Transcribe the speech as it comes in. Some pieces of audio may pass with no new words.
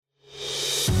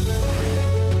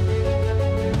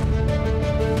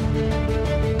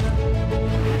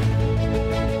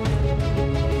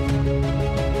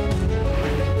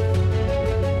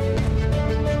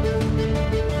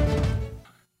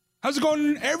How's it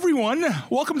going, everyone?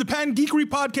 Welcome to Pan Geekery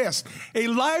Podcast, a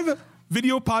live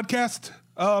video podcast.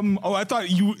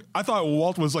 I thought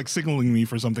Walt was like signaling me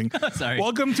for something. Sorry.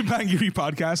 Welcome to Pan Geekery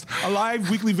Podcast, a live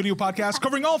weekly video podcast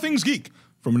covering all things geek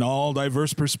from an all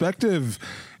diverse perspective.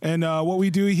 And what we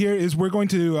do here is we're going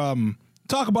to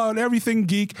talk about everything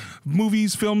geek,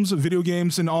 movies, films, video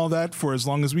games, and all that for as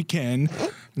long as we can,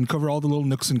 and cover all the little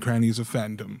nooks and crannies of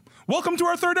fandom. Welcome to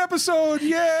our third episode!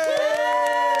 Yay!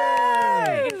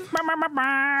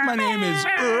 My name is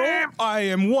Earl. I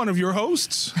am one of your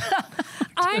hosts.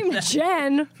 I'm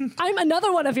Jen. I'm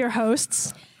another one of your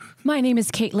hosts. My name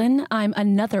is Caitlin. I'm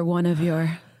another one of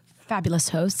your fabulous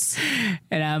hosts.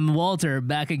 And I'm Walter,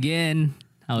 back again.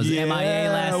 I was MIA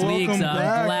last week, so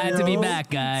I'm glad to be back,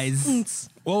 guys.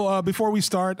 Well, before we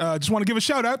start, just want to give a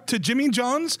shout out to Jimmy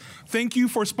John's. Thank you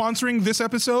for sponsoring this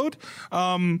episode.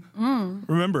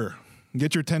 Remember,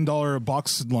 get your $10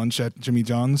 box lunch at Jimmy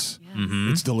John's. Yeah.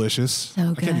 Mm-hmm. It's delicious.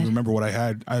 So I can't even remember what I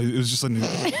had. It was just a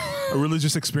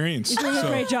religious experience. You're doing a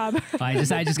great job. I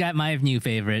just got my new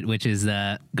favorite, which is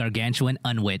the Gargantuan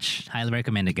Unwich. Highly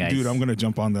recommend it, guys. Dude, I'm going to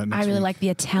jump on that next I really week. like the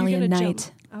Italian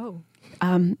night. Oh.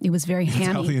 It was very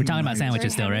hammy. We're talking about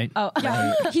sandwiches still, right? Oh,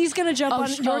 Yeah, he's going to jump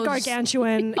on your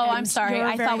gargantuan. Oh, I'm and sorry. you're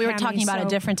I very thought we were hammy, talking about so a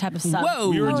different type of sub. Whoa!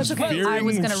 We were Oh, just it's okay. veering I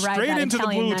was going to ride straight that into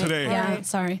Italian the blue night. today. Yeah, Right.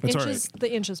 sorry. That's all Inches, right.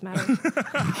 the inches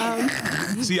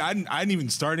matter. See, I didn't even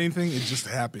start anything. It just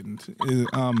happened.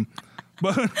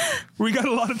 But we got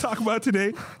a lot to talk about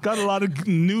today. Got a lot of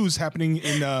news happening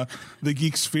in the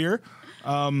geek sphere.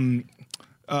 We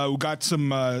got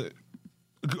some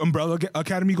Umbrella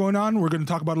Academy going on. We're going to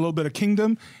talk about a little bit of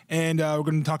Kingdom, and we're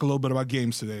going to talk a little bit about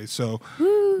games today. So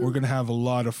we're going to have a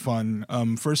lot of fun.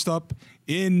 First up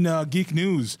in geek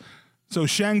news, so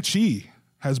Shang-Chi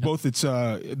has both its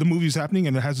the movies happening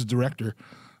and it has a director.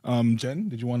 Jen,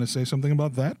 did you want to say something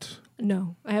about that?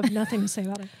 No, I have nothing to say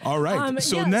about it. All right.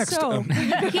 Next. He asked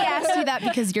you that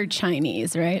because you're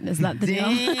Chinese, right? Is that the deal?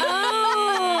 Oh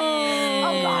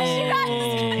gosh, you guys.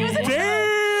 It was a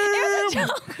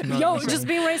joke. Yo, just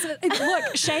being racist.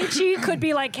 Look, Shang-Chi could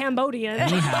be like Cambodian.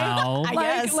 Anyhow.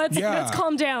 guess. Let's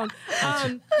calm down.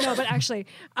 No, but actually,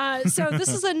 so this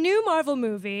is a new Marvel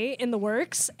movie in the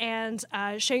works, and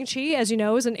Shang-Chi, as you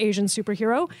know, is an Asian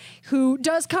superhero who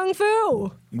does kung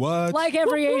fu. What? Like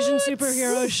every Asian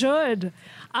superhero should.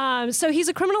 So he's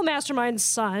a criminal mastermind's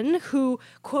son who,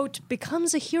 quote,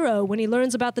 becomes a hero when he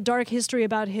learns about the dark history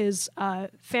about his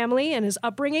family and his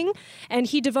upbringing, and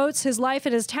he devotes his life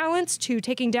and his talents to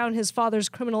taking down his father's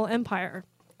criminal empire.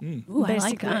 Ooh, I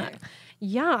like that.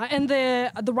 Yeah, and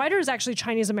the writer is actually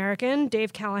Chinese American,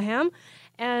 Dave Callahan.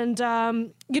 And,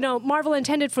 Marvel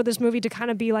intended for this movie to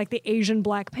kind of be like the Asian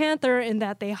Black Panther in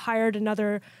that they hired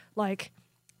another,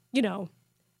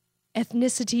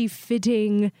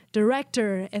 ethnicity-fitting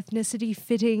director,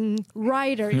 ethnicity-fitting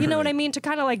writer. You know what I mean? To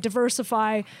kind of like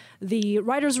diversify the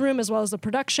writer's room as well as the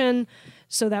production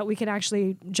so that we can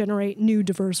actually generate new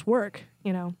diverse work,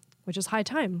 which is high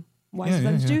time. Wise of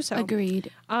them to do so. Agreed.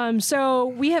 So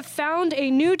we have found a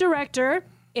new director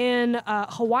in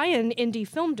Hawaiian indie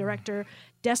film director,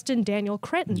 Destin Daniel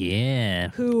Cretton. Yeah.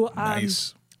 Who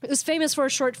Nice. is famous for a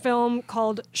short film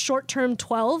called Short Term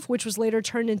 12, which was later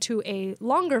turned into a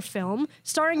longer film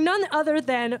starring none other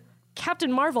than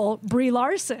Captain Marvel, Brie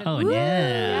Larson. Oh,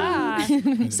 yeah.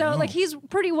 Yeah. So, he's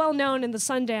pretty well known in the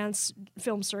Sundance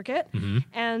film circuit,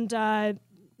 and,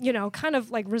 kind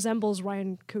of resembles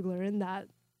Ryan Coogler in that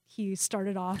he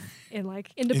started off in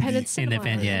independent cinema.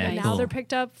 Independent, yeah, And now cool. they're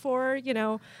picked up for,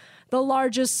 the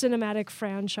largest cinematic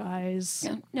franchise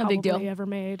Yeah, no big probably deal. ever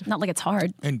made. Not like it's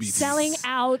hard. NBC. Selling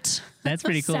out. That's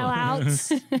pretty cool.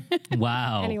 Sellouts.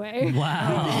 Wow. Anyway.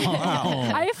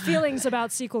 Wow. I have feelings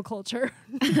about sequel culture.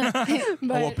 But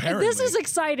apparently. this is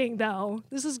exciting, though.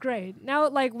 This is great. Now,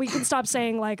 we can stop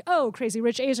saying, Crazy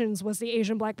Rich Asians was the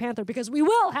Asian Black Panther, because we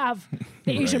will have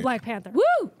the Asian Right. Black Panther.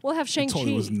 Woo! We'll have Shang-Chi.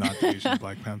 Totally was not the Asian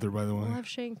Black Panther, by the way. We'll have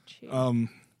Shang-Chi.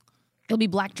 It'll be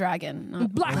Black Dragon.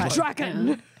 Not Black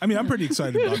Dragon. I mean, I'm pretty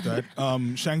excited about that.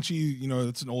 Shang-Chi,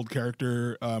 it's an old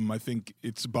character. I think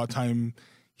it's about time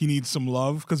he needs some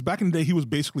love, because back in the day, he was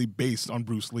basically based on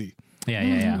Bruce Lee.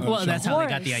 Yeah. Well, that's how they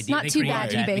got the course. idea. Not They too created bad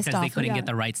to be that based because they off couldn't of. get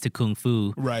the rights to Kung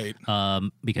Fu. Right.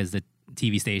 Because the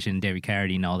TV station, Derek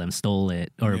Carradine and all them stole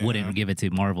it or Yeah. wouldn't give it to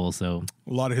Marvel. So,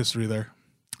 A lot of history there.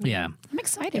 yeah. I'm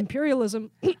excited.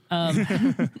 Imperialism.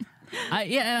 I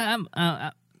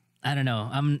don't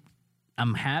know.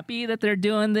 I'm happy that they're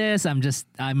doing this.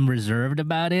 I'm reserved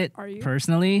about it. Are you?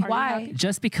 Personally? Are you Why? happy?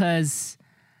 Just because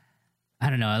I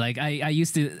don't know.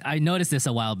 I noticed this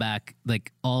a while back.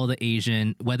 All the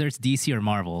Asian, whether it's DC or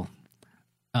Marvel,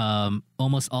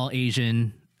 almost all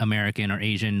Asian American or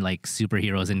Asian like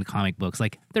superheroes in comic books,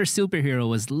 like their superhero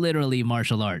was literally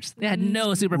martial arts. They had no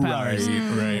superpowers.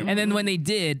 Right. And then when they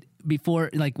did, before,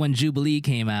 like when Jubilee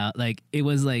came out, like it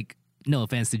was like, no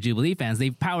offense to Jubilee fans,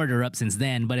 they've powered her up since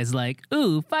then, but it's like,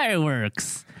 ooh,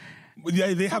 fireworks.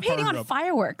 Yeah, they have Hating powered on up.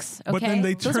 fireworks. Okay? But then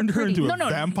they Those are turned her pretty. into a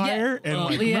vampire, and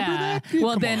like, remember that?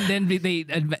 Well, Come on. then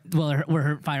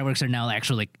her fireworks are now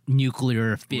actual like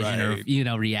nuclear fission or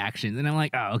Right. reactions, and I'm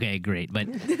like, oh, okay, great, but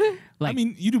like, I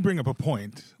mean, you do bring up a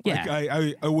point. Like,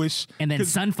 Yeah. I wish. and then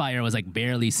 'cause- Sunfire was like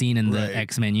barely seen in the Right.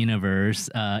 X-Men universe.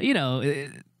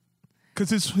 Because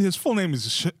his full name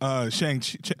is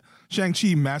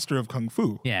Shang-Chi, Master of Kung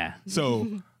Fu. Yeah.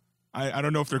 So I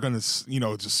don't know if they're gonna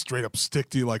just straight up stick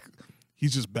to like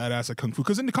he's just badass at Kung Fu.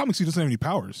 Because in the comics he doesn't have any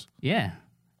powers. Yeah.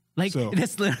 Like So-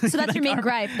 that's literally So that's like your main our-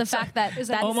 gripe, the fact that that's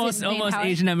almost his main power?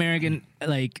 Asian American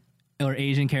like or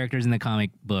Asian characters in the comic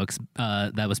books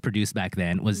that was produced back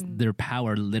then was their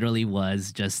power literally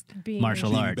was just Being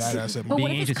martial Being arts. badass at But what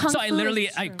Being if it's Asian. Kung So I Fu? literally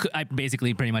It's true. I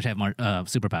basically pretty much have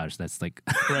superpowers. That's like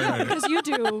Right. Because you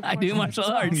do. I do martial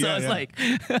arts. So Yeah, it's yeah. like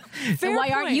So why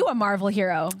aren't you a Marvel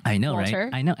hero? I know, Walter?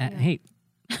 right? I know. Hey.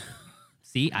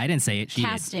 See, I didn't say it. She did.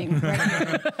 Casting. Right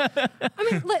here. I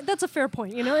mean, that's a fair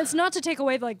point. It's not to take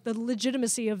away like the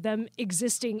legitimacy of them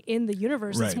existing in the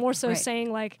universe. It's Right. more so Right.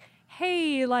 saying like,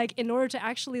 hey, like in order to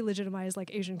actually legitimize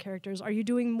like Asian characters, are you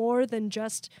doing more than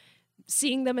just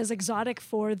seeing them as exotic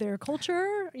for their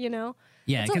culture? Yeah,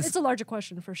 it's a larger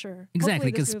question for sure. exactly,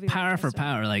 Hopefully this because movie will power for address it.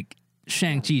 power, like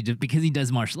Shang-Chi, just because he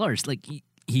does martial arts, like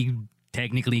he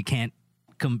technically can't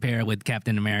compare with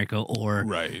Captain America or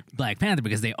Right. Black Panther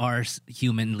because they are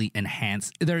humanly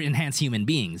enhanced. They're enhanced human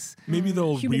beings. Maybe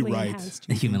they'll Humanly rewrite.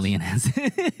 enhanced. Humanly enhanced. You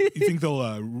think they'll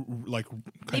like kind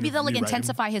Maybe of they'll like rewrite him?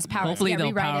 intensify his powers. Hopefully Yeah, they'll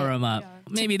rewrite power it. him up.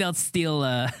 Maybe they'll steal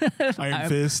Iron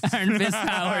Fist. Iron Fist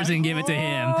powers and give it to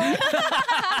him.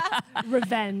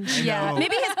 Revenge. Yeah, No.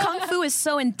 maybe his kung fu is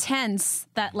so intense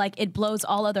that like it blows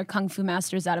all other kung fu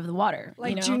masters out of the water.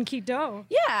 Like you know? Jun Ki-do.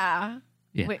 Yeah.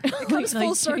 Yeah. Wait, Comes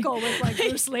full circle with like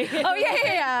Bruce Lee. Oh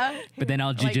yeah. But then all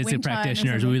Like jiu-jitsu Wing Chun or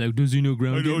practitioners will be like, does he know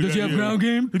ground I know, game? Does he yeah, have yeah. ground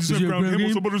game? He doesn't Does have ground game.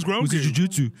 What's about his ground What's his game?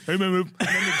 jiu-jitsu? Hey man, and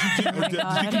then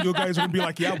the jiu-jitsu guys are gonna be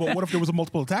like, yeah, but what if there was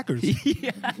multiple attackers?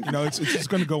 It's just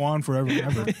gonna go on forever and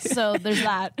ever. So there's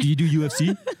that. Do you do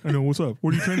UFC? I know, what's up?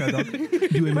 Where do you train at, dog? Do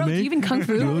MMA? Bro, do you even kung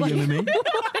fu? Like- MMA?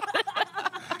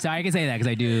 So I can say that because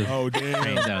I do. Oh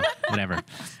damn. So whatever.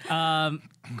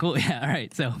 Cool. Yeah. All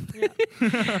right. So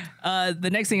the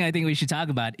next thing I think we should talk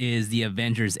about is the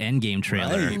Avengers Endgame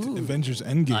trailer. Right. Avengers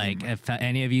Endgame. Like, if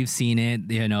any of you've seen it,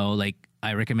 like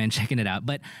I recommend checking it out.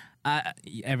 But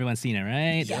everyone's seen it,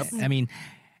 right? Yes. I mean,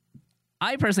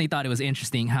 I personally thought it was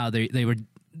interesting how they were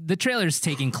the trailers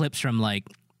taking clips from like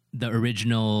the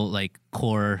original like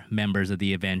core members of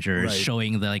the Avengers, Right.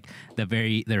 showing their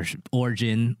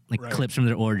origin, like Right. clips from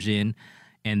their origin,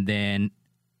 and then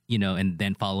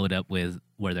follow it up with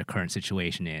where their current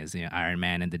situation is. Iron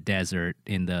Man in the desert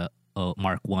in the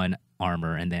Mark I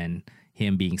armor, and then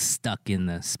him being stuck in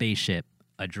the spaceship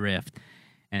adrift,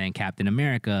 and then Captain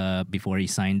America before he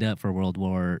signed up for World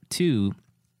War II,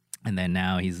 and then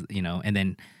now he's and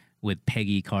then with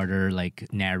Peggy Carter like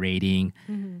narrating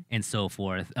and so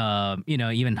forth.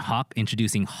 Even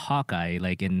introducing Hawkeye,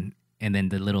 like and then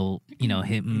the little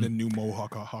him the new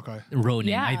Mohawk Hawkeye. Ronin.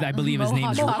 Yeah, I believe his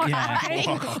name's Mohawk. Yeah.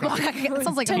 It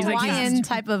sounds like a He's like- Hawaiian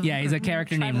type of. Yeah, he's a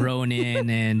character named Ronin,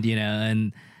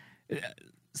 and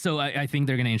so I think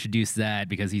they're gonna introduce that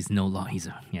because he's no longer he's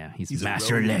a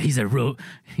masterless.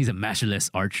 He's a masterless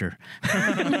archer.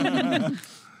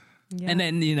 And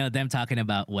then them talking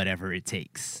about whatever it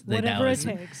takes. Whatever it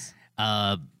takes.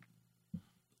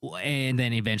 And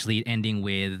then eventually ending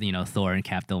with Thor and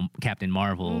Captain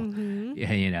Marvel, and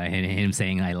him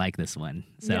saying I like this one.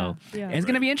 So Yeah, yeah. it's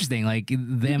gonna be interesting, like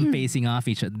them facing off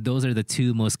each other. Those are the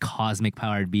two most cosmic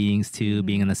powered beings too,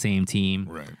 being on the same team.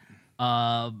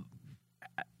 Right.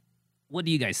 What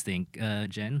do you guys think,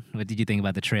 Jen? What did you think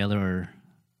about the trailer? Or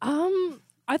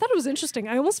I thought it was interesting.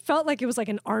 I almost felt like it was like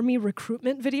an army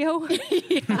recruitment video.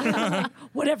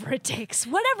 Whatever it takes,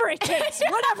 whatever it takes,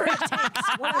 whatever it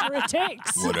takes, whatever it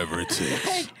takes. Whatever it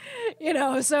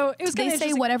takes. So it was They kind of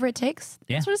say whatever it takes.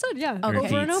 yeah, That's what I said. Yeah, Okay. over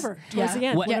and Repeats. over towards Yeah. the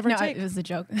end. What- Whatever no, it takes. it was a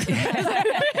joke.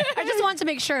 I just wanted to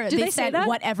make sure Did they they say said that?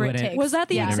 whatever it Whatever. takes. Was that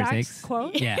the Whatever it exact takes.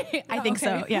 quote? yeah. I think so.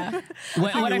 Okay. Yeah. What, I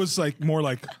what think I, it was like more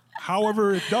like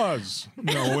however it does.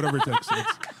 Whatever it takes.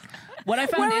 what I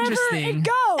found Wherever interesting. it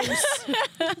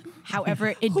goes, However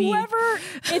it be. whoever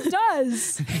it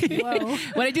does. Whoa.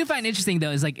 What I do find interesting though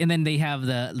is like, and then they have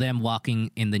them walking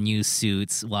in the new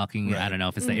suits, walking. I don't know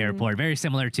if it's the airport, very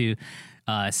similar to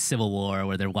Civil War,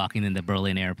 where they're walking in the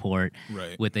Berlin airport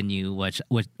Right. with the new what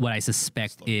I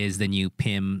suspect is the new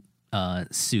Pym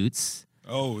suits.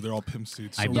 Oh, they're all pimp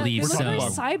suits. I So believe They look so. very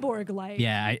about- cyborg-like.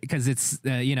 Yeah, because it's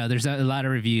there's a lot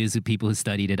of reviews of people who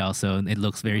studied it. Also, it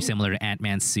looks very similar to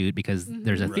Ant-Man's suit because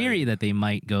there's a theory that they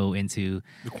might go into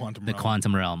the quantum. the realm.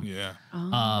 quantum realm. Yeah.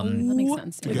 That makes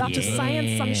sense. They're about to Yeah.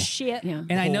 science some shit. Yeah.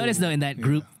 And I noticed though in that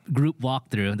group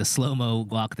walkthrough, the slow mo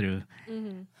walkthrough,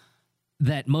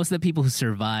 that most of the people who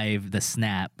survived the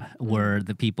snap were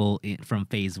the people from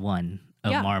Phase 1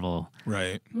 of Yeah. Marvel,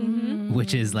 Right.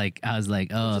 which is like I was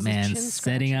like, oh is a man, chin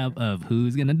setting up of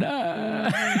who's gonna die.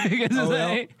 Because it's yeah.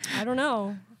 like- I don't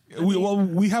know.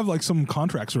 We have like some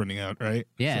contracts running out, right?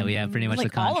 yeah, we have pretty much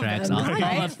Like the all of contracts, them, all,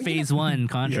 right? of Phase 1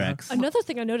 contracts. Another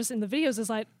thing I noticed in the videos is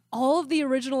like all of the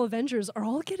original Avengers are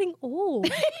all getting old.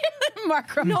 Mark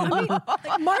Ruffalo. No, I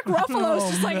mean, Mark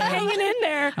Ruffalo's just like hanging in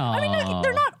there. I mean, like,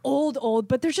 they're not old,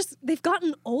 but they've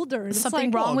gotten older. And it's Something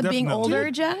like, wrong with being definitely.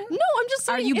 older, Jen? No, I'm just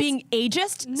saying. Are you it's- being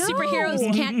ageist? No.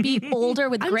 Superheroes can't be older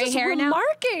with I'm gray just hair now.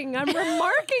 remarking. I'm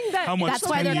remarking that. How much That's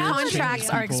why their 10 years contracts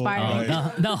change are people, expiring.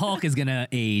 right? The Hulk is gonna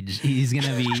age. He's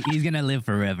gonna live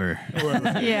forever.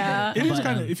 Yeah. It is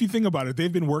kind of, if you think about it,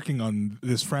 they've been working on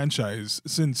this franchise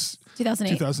since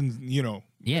 2008. 2000.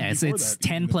 Yeah, it's before it's that,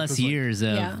 10 even, plus 'cause, like, years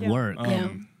of Yeah. work. Yeah.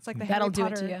 It's like the That'll Harry do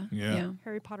Potter, it to you. Yeah.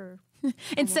 Harry Potter.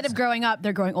 Instead of growing up,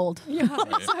 they're growing old. Yeah,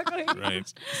 exactly.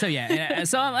 Right. So yeah,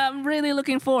 so I'm really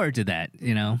looking forward to that.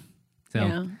 So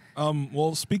Yeah.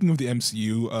 Well, speaking of the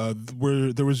MCU,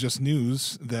 where there was just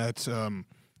news that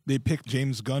they picked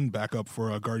James Gunn back up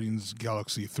for Guardians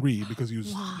Galaxy 3 because he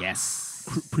was yes,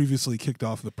 previously kicked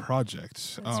off the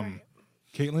project. right.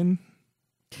 Caitlin,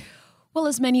 Well,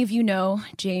 as many of you know,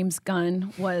 James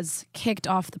Gunn was kicked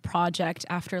off the project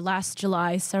after last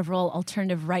July. Several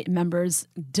alternative right members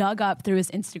dug up through his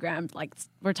Instagram, like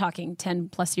we're talking 10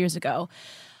 plus years ago,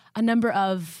 a number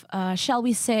of, shall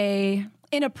we say,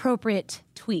 inappropriate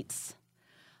tweets,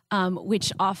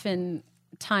 which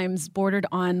oftentimes bordered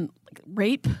on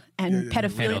rape and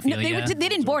pedophilia. No, Pedophilia. they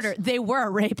didn't border. They were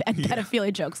rape and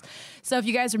pedophilia jokes. So if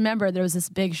you guys remember, there was this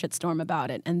big shitstorm about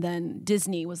it. And then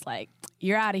Disney was like,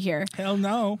 you're out of here. hell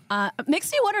no.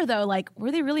 Makes me wonder though, like,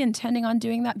 were they really intending on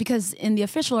doing that? Because in the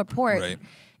official report, Right.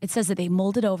 it says that they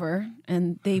molded over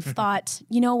and they've thought,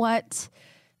 you know what?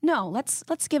 No, let's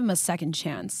give him a second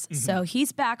chance. So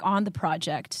he's back on the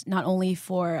project, not only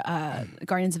for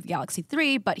Guardians of the Galaxy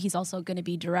 3, but he's also going to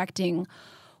be directing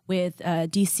with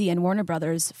DC and Warner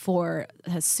Brothers for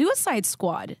Suicide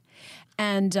Squad.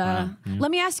 And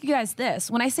let me ask you guys this.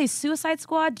 When I say Suicide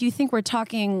Squad, do you think we're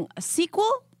talking a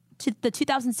sequel to the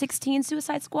 2016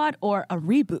 Suicide Squad or a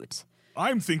reboot?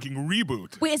 I'm thinking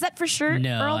reboot. Wait, is that for sure?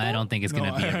 no, Earl, I though? don't think it's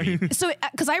gonna be a reboot. So,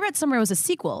 because I read somewhere it was a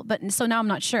sequel, but so now I'm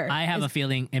not sure. I have a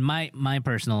feeling, in my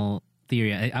personal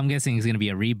theory, I'm guessing it's gonna be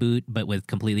a reboot, but with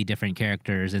completely different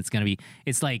characters.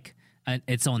 It's like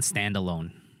its own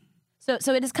standalone.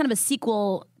 So it is kind of a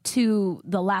sequel to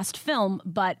the last film,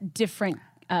 but different.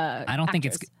 I don't think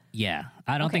it's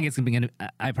I don't think it's gonna.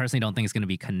 I personally don't think it's gonna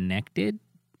be connected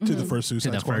To the first to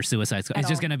Suicide the Squad. first Suicide Squad. It's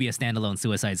just going to be a standalone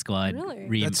Suicide Squad.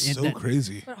 Really? That's so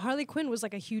crazy. But Harley Quinn was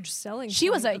like a huge selling She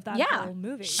point was of that whole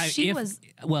movie. She was.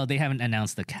 Well, they haven't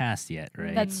announced the cast yet,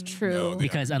 right? That's true.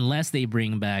 because unless they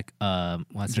bring back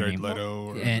what's her Jared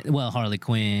name? Leto. Harley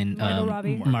Quinn, Margot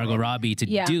Robbie. Robbie to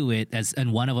Yeah. do it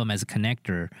and one of them as a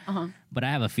connector. But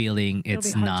I have a feeling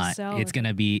it's be hard to not. sell It's if going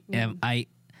to be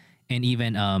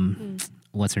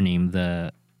what's her name?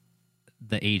 The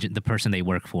agent, the person they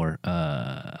work for.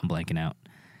 I'm blanking out.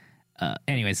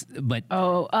 Anyways, but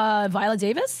Viola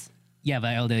Davis? yeah,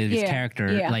 Viola Davis' Yeah,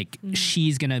 character, yeah. like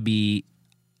she's gonna be,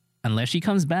 unless she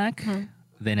comes back,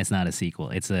 then it's not a sequel.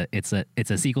 It's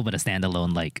a sequel, but a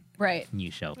standalone like Right. new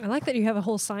show. I like that you have a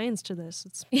whole science to this.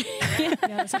 It's, Did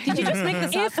you just make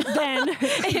this up? if then,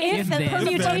 If the then.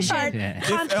 permutation,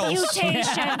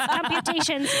 Yeah.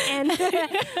 computations, and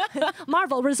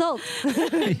Marvel results.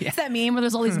 It's that meme where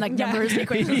there's all these like numbers and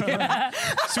equations.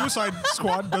 Suicide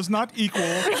Squad does not equal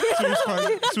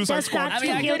Suicide Does Squad not I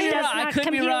mean, I 2. could be Does wrong. I not could be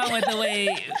compute. wrong with the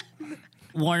way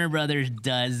Warner Brothers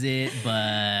does it, but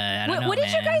I don't know. What did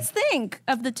you man. guys think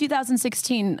of the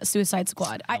 2016 Suicide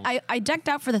Squad? I decked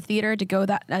out for the theater to go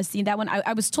see that one.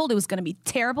 I was told it was going to be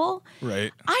terrible.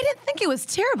 Right. I didn't think it was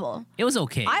terrible. It was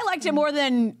okay. I liked it more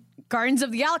than Guardians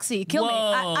of the Galaxy, kill me.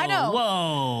 I know.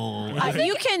 Whoa.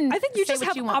 You can. I think you say just what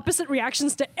have you want. opposite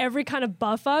reactions to every kind of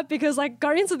buff up because like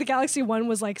Guardians of the Galaxy 1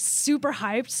 was like super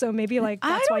hyped, so maybe like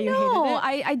that's why you hated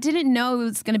it. I didn't know it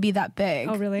was going to be that big.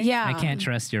 Oh, really? Yeah. I can't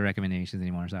trust your recommendations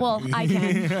anymore. Sorry. Well, I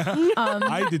can.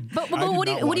 I did. But I did what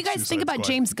do not you watch guys think Suicide about Squad.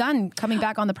 James Gunn coming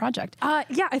back on the project?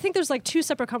 Yeah, I think there's like two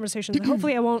separate conversations. And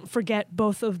hopefully, I won't forget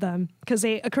both of them because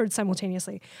they occurred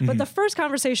simultaneously. But the first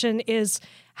conversation is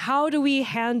how do we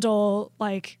handle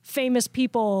like famous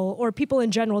people or people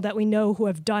in general that we know who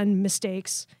have done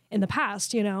mistakes in the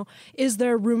past? You know, is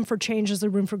there room for change? Is there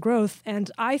room for growth? And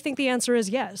I think the answer is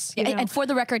yes. You know? And for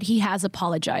the record, he has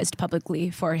apologized publicly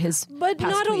for his. But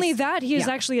past not only tweets. that, he is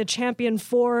actually a champion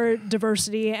for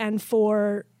diversity and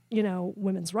for, you know,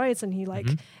 women's rights. And he like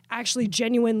actually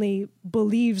genuinely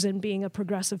believes in being a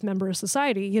progressive member of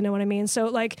society. You know what I mean? So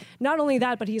like, not only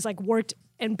that, but he's like worked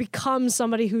and become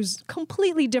somebody who's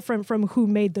completely different from who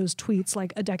made those tweets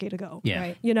like a decade ago. yeah.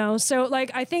 Right. You know, so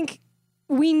like, I think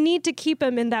we need to keep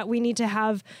him in that we need to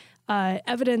have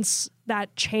evidence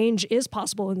that change is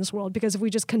possible in this world, because if we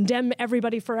just condemn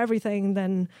everybody for everything,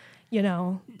 then, you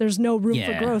know, there's no room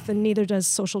Yeah. for growth, and neither does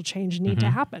social change need to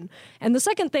happen. And the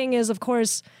second thing is, of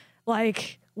course,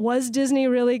 like, was Disney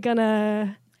really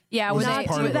gonna... Yeah, Was were this not they,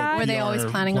 part do of a that? were they always PR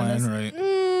planning on plan, this?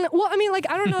 Right? Well, I mean, like,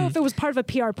 I don't know if it was part of a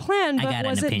PR plan, I but got an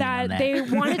was it opinion on that that. they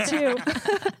wanted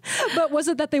to, but was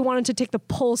it that they wanted to take the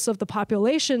pulse of the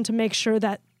population to make sure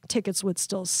that tickets would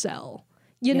still sell?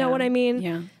 You know Yeah. what I mean?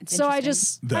 Yeah, it's So I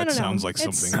interesting. just, I That don't know. sounds like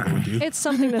It's- something I would do. It's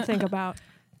something to think about.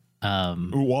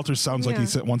 Walter sounds like he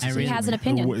Yeah. wants to I say really- He has an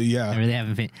something. opinion. Yeah. I really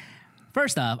haven't been.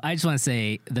 First off, I just want to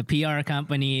say the PR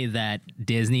company that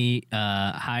Disney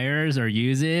hires or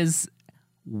uses,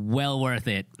 well worth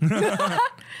it. What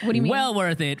do you mean? Well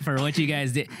worth it for what you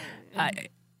guys did.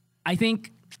 I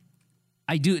think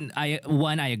I do. I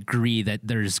agree that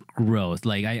there's growth.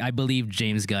 Like I believe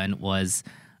James Gunn was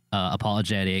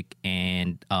apologetic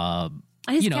and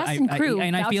his you know, cast and crew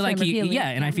and I vouched feel for like him he repeatedly. yeah,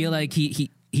 and I feel like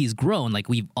he's grown. Like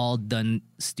we've all done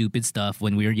stupid stuff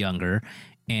when we were younger,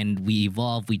 and we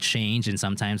evolve, we change, and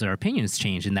sometimes our opinions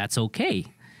change, and that's okay.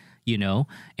 You know,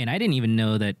 and I didn't even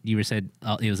know that you were said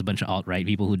it was a bunch of alt-right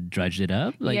people who drudged it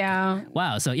up. Like, Yeah.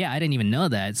 wow. So yeah, I didn't even know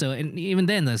that. So and even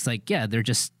then, that's like, yeah, they're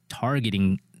just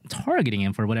targeting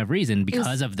him for whatever reason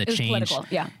because of the it was change. political,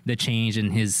 yeah. The change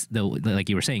in his like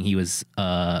you were saying, he was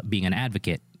being an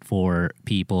advocate for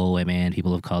people, women,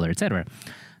 people of color, etc.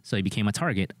 So he became a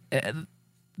target.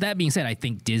 That being said, I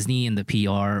think Disney and the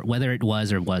PR, whether it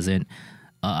was or wasn't,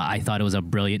 I thought it was a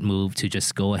brilliant move to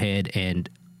just go ahead and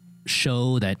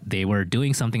show that they were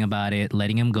doing something about it,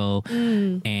 letting him go,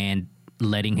 and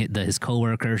letting his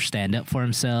coworker stand up for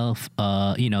himself.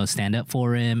 Stand up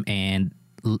for him, and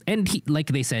he, like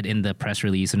they said in the press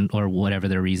release or whatever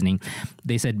their reasoning,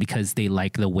 they said because they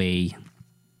like the way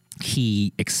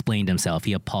he explained himself,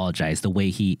 he apologized, the way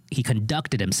he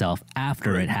conducted himself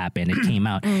after it happened, it came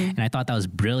out. And I thought that was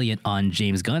brilliant on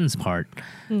James Gunn's part.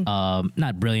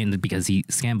 Not brilliant because he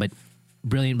scammed, but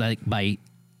brilliant by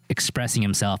expressing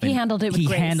himself. He handled it with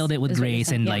grace, handled it with is what you're grace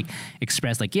saying, and yeah. like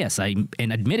expressed like, yes, and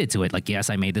admitted to it. Like, yes,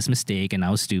 I made this mistake and I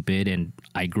was stupid and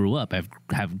I grew up. I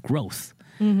have growth.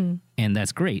 And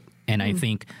that's great. And I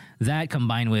think that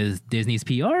combined with Disney's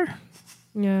PR,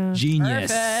 Yeah.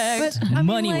 genius. But, I mean,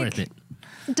 Money like, worth it.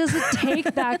 Does it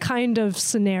take that kind of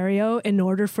scenario in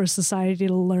order for society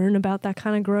to learn about that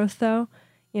kind of growth, though?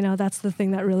 You know, that's the thing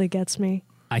that really gets me.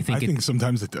 I I think think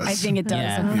sometimes it does. I think it does.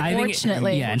 I think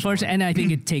Unfortunately. unfortunately, and I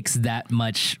think it takes that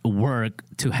much work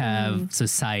to have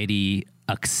society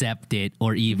accept it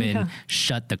or even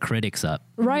shut the critics up.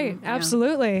 Right.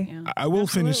 Absolutely. I will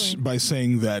finish by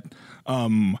saying that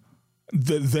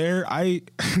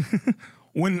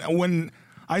when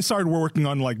I started working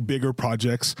on like bigger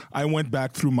projects, I went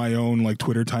back through my own like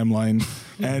Twitter timeline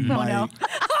and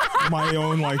my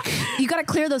own like. You got to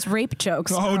clear those rape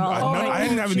jokes. Oh, girl. I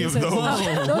didn't have any of Jesus.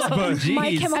 those.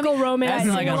 My Jeez. Chemical Romance.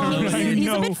 That's like a sing-along. really- He's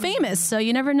a know. bit famous, so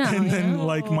you never know. And you then know?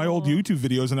 like my old YouTube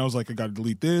videos, and I was like, I got to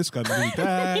delete this, got to delete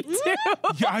that.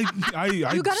 Yeah, I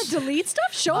You got to delete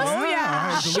stuff? Show us.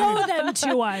 Yeah, I Show them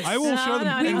to us. I will show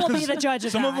them. We and will be 'cause the judge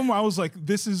of some that. of them, I was like,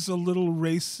 this is a little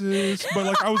racist, but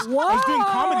like I was doing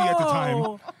comedy at the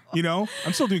Whoa. time. You know,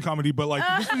 I'm still doing comedy, but like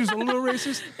this is a little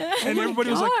racist. And everybody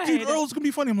was like, dude, God. Earl's gonna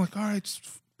be funny. I'm like, all right, just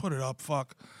put it up,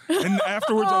 fuck. And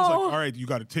afterwards, I was like, all right, you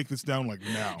got to take this down like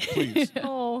now, please.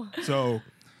 Oh. So,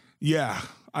 yeah,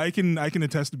 I can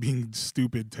attest to being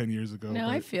stupid 10 years ago. No,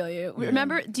 I but- feel you.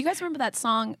 Remember? Do you guys remember that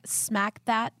song "Smack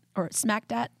That" or "Smack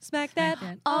That"? Smack that.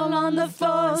 All on the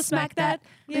floor, smack that.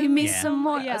 Give me Yeah. some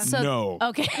more. Yeah. No.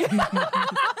 Okay.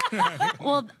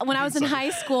 Well, when I was in high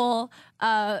school,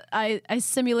 I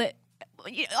simulate.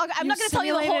 I'm not going to tell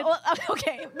you the whole.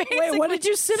 Okay. Wait, what did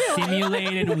you simulate?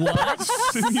 Simulated what?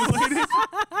 Simulated.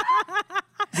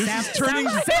 This is turning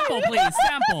Sample, please.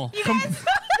 Sample.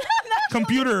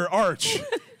 computer arch.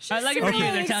 I like it for you.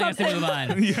 They're telling us to move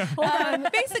on. Yeah.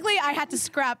 Basically, I had to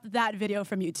scrap that video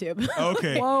from YouTube.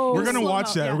 Okay. Whoa. We're gonna Slow-mo,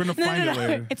 watch that. yeah. We're gonna find it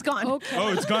later. It's gone. Okay.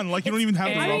 Oh, it's gone. Like you don't even have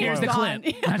the raw And here's the file.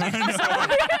 clip.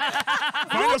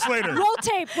 Find us later. Roll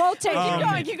tape. Roll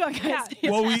tape. Keep going, guys.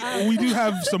 Well, we do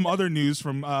have some other news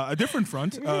from a different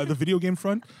front, the video game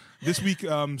front. This week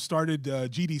started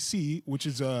GDC, which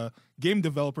is a game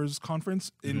developers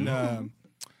conference in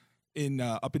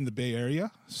up in the Bay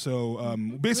Area. So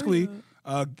basically,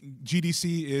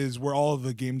 GDC is where all of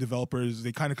the game developers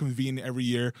they kind of convene every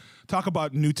year, talk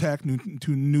about new tech,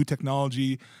 new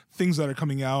technology, things that are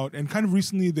coming out, and kind of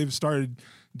recently they've started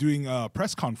doing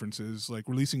press conferences, like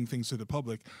releasing things to the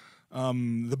public.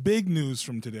 The big news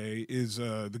from today is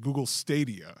the Google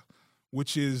Stadia,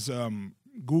 which is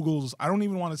Google's. I don't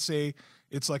even want to say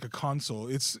it's like a console.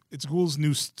 It's Google's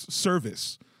new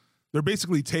service. They're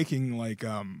basically taking like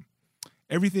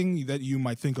everything that you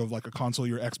might think of like a console,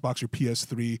 your Xbox, your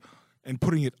PS3, and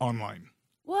putting it online.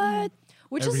 What?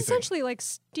 Which Everything. is essentially like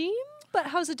Steam, but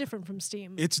how's it different from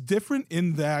Steam? It's different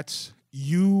in that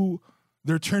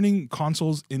they're turning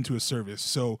consoles into a service.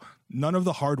 So none of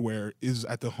the hardware is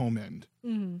at the home end.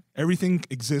 Everything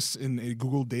exists in a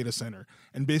Google data center.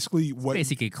 And basically what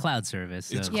Basically, cloud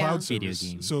service. it's of cloud video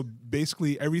service. games. So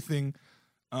basically everything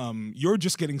you're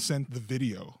just getting sent the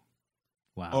video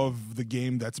Wow. of the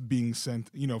game that's being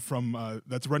sent, from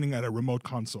that's running at a remote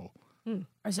console.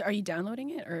 Are you downloading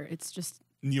it, or it's just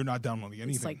You're not downloading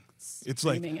anything. it's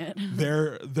like streaming it?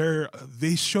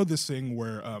 They show this thing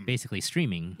where Basically,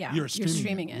 streaming. Yeah, you're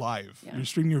streaming, it live. Yeah. You're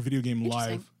streaming your video game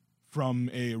Interesting. live from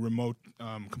a remote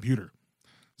computer.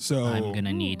 So, I'm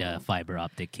gonna need a fiber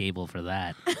optic cable for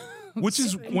that. which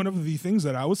is one of the things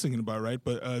that I was thinking about, right?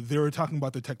 But they were talking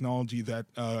about the technology that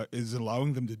is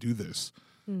allowing them to do this.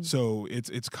 So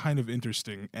it's kind of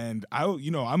interesting, and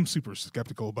I'm super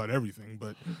skeptical about everything.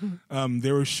 But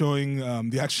they were showing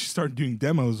they actually started doing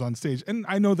demos on stage, and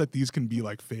I know that these can be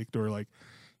like faked or like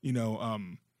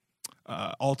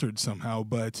altered somehow.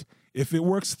 But if it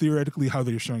works theoretically how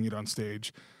they're showing it on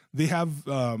stage, they have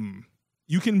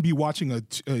you can be watching a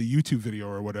YouTube video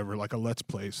or whatever, like a Let's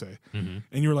Play, say, and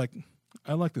you're like,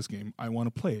 I like this game, I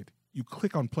want to play it. You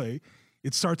click on play.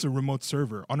 It starts on a remote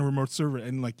server,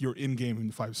 and like you're in game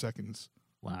in 5 seconds.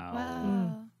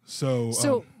 Wow.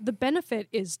 So the benefit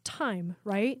is time,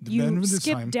 right? The You benefit is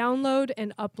skip time. download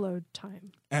and upload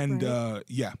time. and right.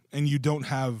 and you don't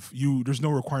have there's no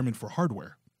requirement for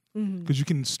hardware because you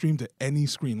can stream to any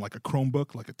screen, like a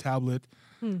Chromebook, like a tablet,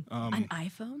 An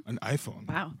iPhone? an iPhone.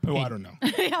 Wow. Oh, I don't know.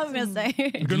 I was gonna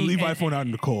say. I'm gonna leave iPhone out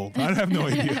in the cold. I have no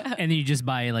idea. And then you just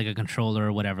buy like a controller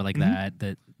or whatever like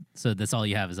that. So that's all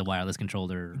you have is a wireless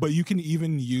controller. But you can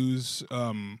even use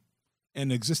an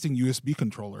existing USB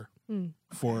controller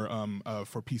for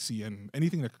PC and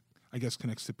anything that I guess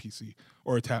connects to PC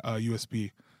or a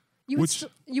USB. You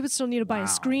would still need to buy a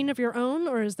screen of your own,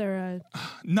 or is there a?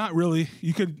 Not really.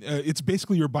 You could. It's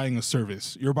basically you're buying a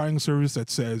service. You're buying a service that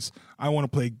says I want to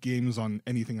play games on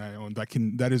anything I own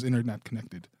that is internet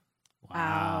connected.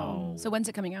 Wow. So when's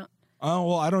it coming out? Oh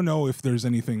well, I don't know if there's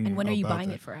anything. And when are you about buying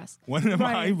that. it for us? When am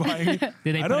I buying it? Did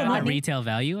they I put don't out a know. retail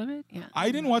value of it? Yeah.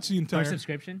 I didn't watch the Or entire.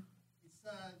 subscription?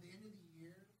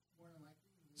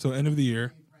 So end of the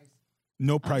year,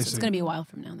 no So pricing. it's gonna be a while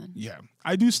from now then. Yeah,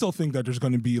 I do still think that there's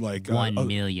going to be like $1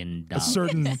 million. a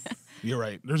certain. You're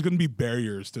right. There's going to be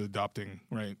barriers to adopting,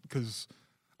 right? Because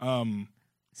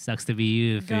Sucks to be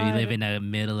you if God. you live in the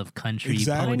middle of country,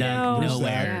 exactly I know. podunk, There's nowhere.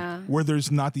 that, Yeah. where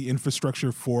there's not the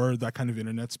infrastructure for that kind of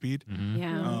internet speed.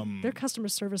 Yeah. Their customer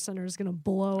service center is going to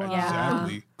blow up. Yeah.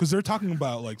 Exactly, because they're talking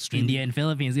about like streaming. India and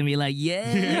Philippines gonna be like, yeah.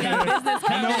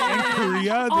 I know, and Korea. They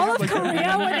All have, of like,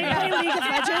 Korea when they play League of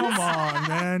Legends. Come on,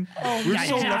 man. We're Got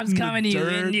so left jobs in the coming to you,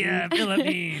 dirt. India,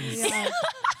 Philippines.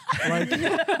 Like,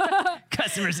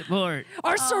 Customer support.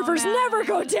 Our servers never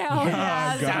go down. oh,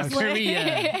 South gosh.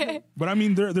 Korea. But I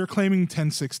mean, they're claiming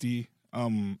 1060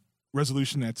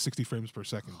 resolution at 60 frames per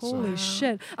second. Holy So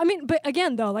shit. I mean, but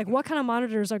again, though, like what kind of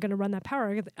monitors are going to run that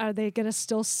power? Are they going to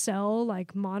still sell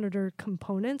like monitor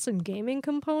components and gaming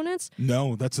components?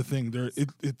 no, that's the thing.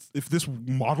 If this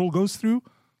model goes through,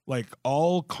 like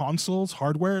all consoles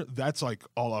hardware, that's like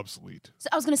all obsolete. So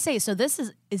I was gonna say, so this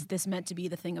is this meant to be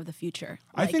the thing of the future?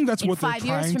 I think that's in what they're 5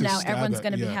 years trying from to now, stab everyone's at,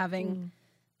 gonna be yeah. having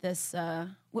this. So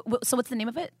what's the name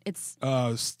of it? It's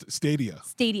Stadia.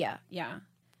 Stadia. Yeah.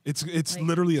 It's Like,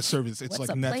 literally a service. It's what's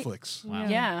like a play- Netflix. Wow.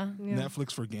 Yeah.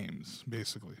 Netflix for games,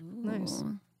 basically. Nice.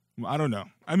 I don't know.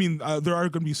 I mean, there are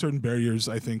going to be certain barriers,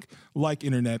 I think, like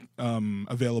internet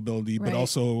availability, but Right.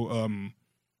 also,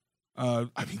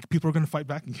 I think people are going to fight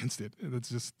back against it. That's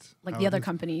just Like how the it other is.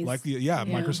 companies. like Yeah.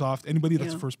 Microsoft, anybody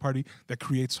that's Yeah. first party that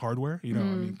creates hardware. You know,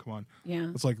 I mean, come on, Yeah.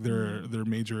 it's like their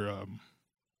major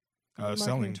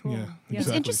selling. tool. Yeah, Yeah. It's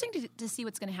exactly. interesting to see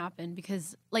what's going to happen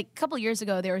because, like, a couple years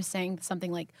ago, they were saying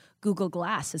something like Google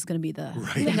Glass is going to be the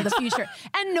thing of the future,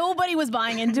 and nobody was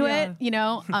buying into Yeah. it. You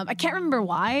know, I can't remember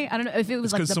why. I don't know if it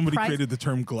was like Because the somebody price, created the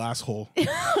term glass hole.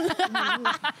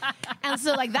 and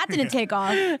so like that didn't take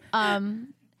off.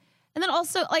 And then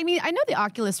also, I mean, I know the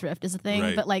Oculus Rift is a thing,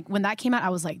 Right. but like when that came out, I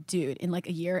was like, dude, in like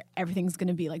a year, everything's going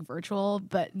to be like virtual,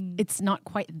 but it's not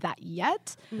quite that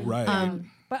yet. Right.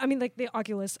 But I mean, like the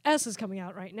Oculus S is coming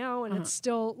out right now, and it's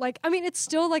still like, I mean, it's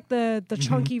still like the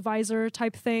chunky visor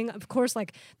type thing. Of course,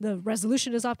 like the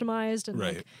resolution is optimized, and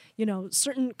Right. like, you know,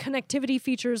 certain connectivity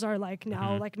features are like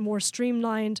now like more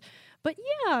streamlined. But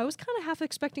yeah, I was kind of half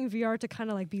expecting VR to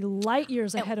kind of like be light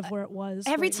years ahead of where it was.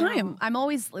 Every right time, now.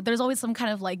 there's always some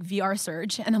kind of like VR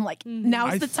surge, and I'm like,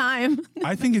 now's the time.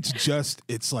 I think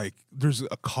it's like there's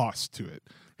a cost to it.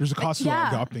 There's a cost yeah,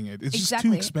 to adopting it. It's just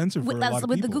exactly. too expensive for a That's lot of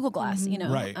with people. the Google Glass, you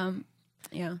know. Right.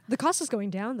 Yeah. The cost is going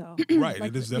down though. Right, Like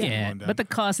it is the- definitely Yeah, going down. but the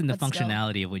cost and the But still,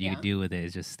 functionality of what you yeah. could do with it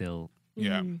is just still.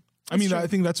 yeah. I mean, I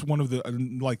think that's one of the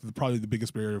probably the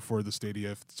biggest barrier for the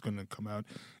Stadia if it's going to come out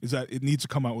is that it needs to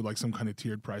come out with like some kind of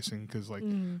tiered pricing because like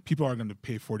people are going to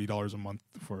pay $40 a month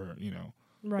for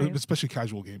Right. especially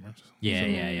casual gamers. Yeah, So,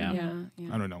 Yeah.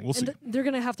 I don't know. We'll see. And they're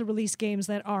going to have to release games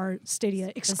that are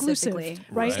Stadia exclusive, Specifically.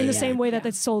 right? In the Right. same way that Yeah.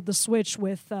 they sold the Switch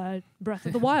with Breath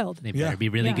of the Wild. They Yeah. better be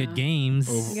really Yeah. good games.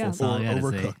 Yeah. That's all I gotta say.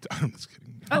 Overcooked. I'm just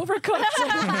kidding.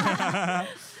 Overcooked.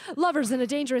 Lovers in a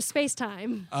Dangerous Space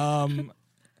Time. I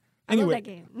love Anyway, that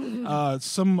game.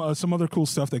 some other cool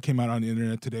stuff that came out on the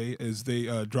internet today is they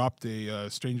dropped a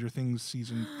Stranger Things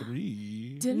season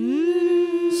 3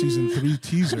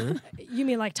 teaser. You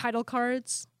mean like title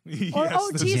cards? Yes, Or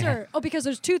that's- teaser. Oh, because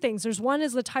there's two things. There's one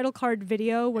is the title card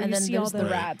video where And you then see all there's the the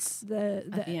Right. rats the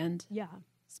at the end. yeah.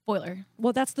 Spoiler.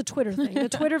 Well, that's the Twitter thing. The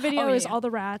Twitter video yeah, is yeah. all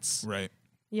the rats. Right.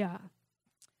 Yeah.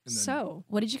 then- So,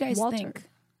 What did you guys Walter. think?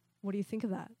 what do you think of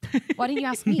that? Why didn't you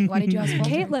ask me? Why did you ask Walter?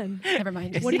 Caitlin, Never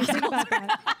mind. what do you think about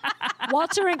that?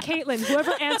 Walter and Caitlin,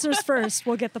 whoever answers first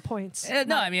will get the points.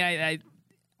 No, I mean, I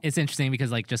it's interesting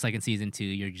because like just like in season 2,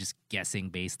 you're just guessing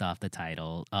based off the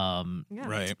title. Yeah.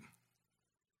 Right.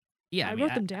 Yeah, I mean,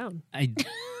 wrote them down. I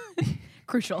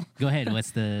Crucial. go ahead.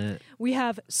 What's the? We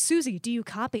have Susie, do you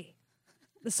copy?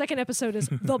 The second episode is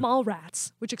The Mall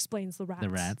Rats, which explains the rats. The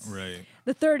rats. Right.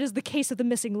 The third is The Case of the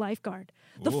Missing Lifeguard.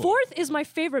 The Ooh. fourth is my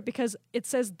favorite because it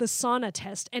says the sauna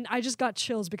test, and I just got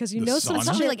chills because you The know sauna? some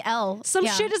Something shit, like L. some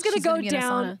Yeah, shit is gonna she's go be in a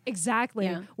down sauna. exactly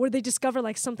Yeah. where they discover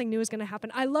like something new is gonna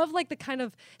happen. I love like the kind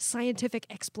of scientific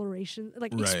exploration,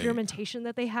 like Right. experimentation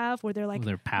that they have, where they're like,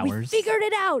 Their we powers. figured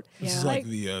it out. This is Yeah. like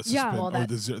the yeah. suspense Well,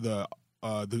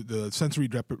 or the sensory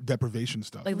deprivation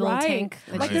stuff. Like the little Right. tank.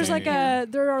 that Like you there's can- like yeah.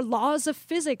 there are laws of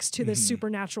physics to this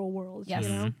supernatural world. Yes. You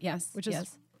know? Yes. Which is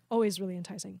yes. always really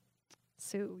enticing.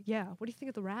 So yeah, what do you think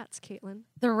of the rats, Caitlin?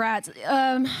 The rats.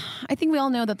 I think we all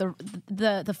know that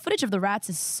the footage of the rats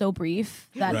is so brief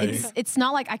that Right. it's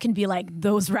not like I can be like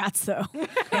those rats though.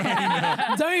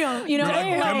 Damn, you know,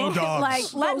 You're like, demo dogs.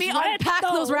 like let me unpack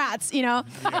those rats. You know,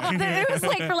 it was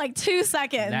like for like 2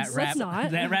 seconds. That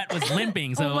not. rat was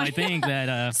limping, so I think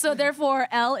that So therefore,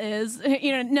 L is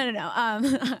no.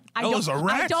 I L is a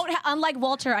rat? I don't. Unlike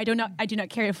Walter, I do not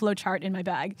carry a flow chart in my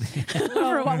bag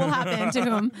for what will happen to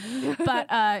whom.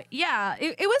 But yeah,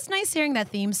 it was nice hearing that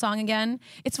theme song again.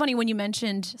 It's funny when you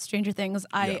mentioned Stranger Things.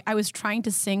 I was trying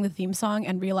to sing the theme song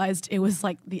and realized it was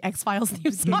like the X-Files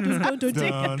theme song. Dun, dun,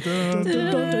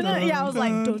 dun, Yeah, I was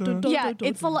like, yeah,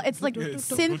 it's like It's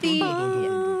synthy.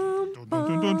 dun,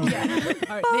 dun, dun, dun. All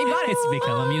right, they got it. it's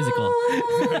become a musical.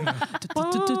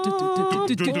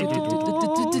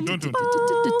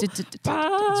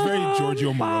 It's very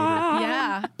Giorgio Moroder.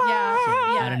 Yeah.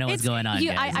 I to know what's going on.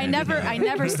 Guys. I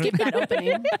never skip that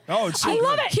opening. Oh, it's so I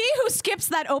love good. it. He who skips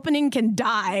that opening can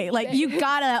die. Like you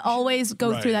gotta always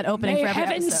go Right. through that opening May for every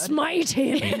heaven episode. smite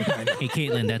him. Hey,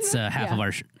 Caitlin, that's half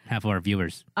of our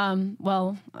viewers.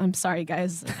 Well, I'm sorry,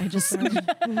 guys. I just ruined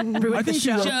I the think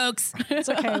show. she's Jokes. It's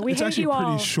okay. We It's hate actually you all.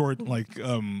 pretty short, like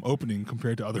opening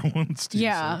compared to other ones. Too,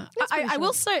 Yeah, so. I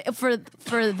will say for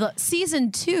the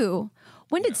season 2.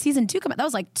 When did season 2 come out? That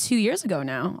was like 2 years ago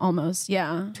now, almost.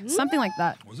 Yeah, something like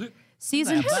that. Was it?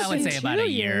 Season I would 2. say about a 2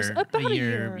 year, years. About a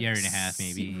year. year and a half,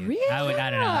 maybe. Really? I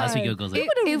don't know. Unless he Googles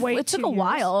it. It took a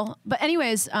while, but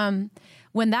anyways,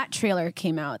 when that trailer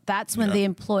came out, that's when they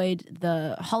employed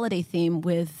the holiday theme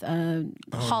with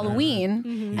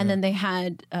Halloween, and then they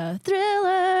had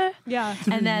Thriller, Yeah.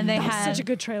 and then they had Such a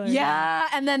good trailer. yeah,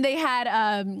 and then they had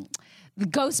the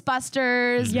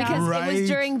Ghostbusters Yeah. because it Right. was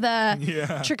during the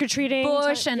Yeah. Trick or treating.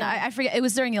 Bush, and I forget, it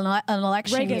was during an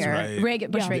election Reagan. year, Right.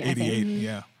 Reagan, Bush Yeah. Reagan, I think. 88.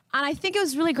 Yeah. And I think it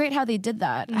was really great how they did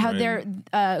that. How Right.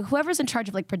 they're whoever's in charge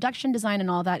of like production design and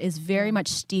all that is very much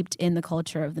steeped in the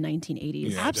culture of the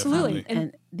 1980s. Yeah, Absolutely.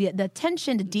 definitely. And the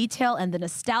attention to detail and the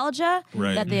nostalgia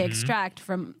Right. that they extract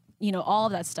from all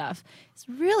of that stuff is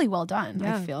really well done.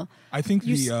 Yeah. I feel. I think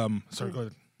You the sorry, go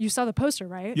ahead. You saw the poster,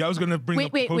 right? Yeah, I was gonna bring Wait,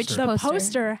 up the which poster. The Poster.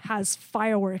 poster has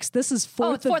fireworks. This is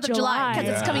 4th, 4th of July because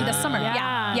it's coming this summer.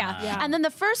 Yeah. Yeah. Yeah. And then the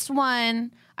first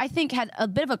one I think had a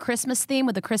bit of a Christmas theme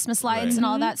with the Christmas lights Right. and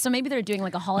all that. So maybe they're doing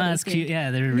like a holiday That's theme. cute. Yeah,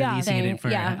 they're Yeah. releasing it Thing, for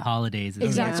yeah. holidays.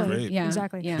 Exactly. That's great. Yeah.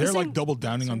 Exactly. Yeah. They're The like same- double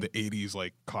downing on the 80s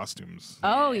like costumes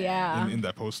Oh yeah. in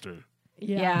that poster.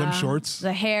 Yeah. Them shorts.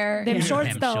 The hair. Them yeah. shorts,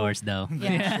 Damn though. shorts, though.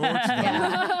 Yeah. Shorts.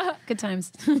 Yeah. Good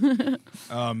times.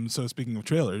 So speaking of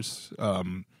trailers,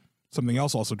 something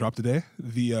else also dropped today: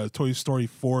 the Toy Story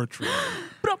 4 trailer.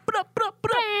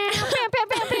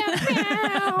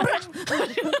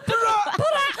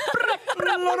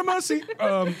 Lord of mercy.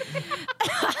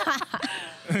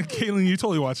 Caitlin, you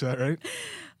totally watched that, right?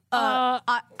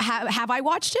 Have I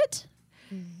watched it?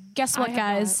 Guess what, have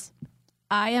guys?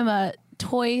 I am a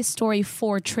Toy Story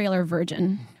 4 trailer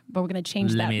virgin, but we're gonna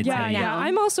change Let that me right tell Yeah, you. yeah. now.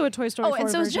 I'm also a Toy Story. Oh, and 4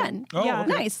 so is virgin. Jen. Oh, Yeah. okay.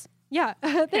 Nice. Yeah.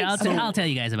 Yeah, Thanks. I'll tell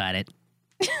you guys about it.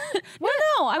 No,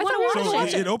 I want to So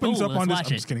watch it. it opens Ooh, up let's on this. watch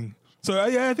I'm it. just kidding. So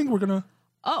yeah, I think we're gonna.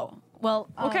 Oh, well.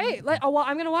 Okay. Well,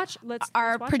 I'm gonna watch. Let's.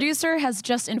 Our let's watch producer has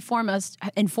just informed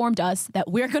us that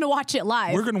we're gonna watch it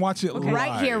live. We're gonna watch it live.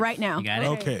 right here, right now. You got it?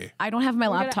 Okay. I don't have my it.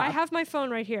 laptop. I have my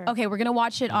phone right here. Okay, we're gonna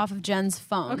watch it off of Jen's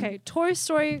phone. Okay. Toy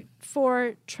Story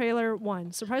 4 trailer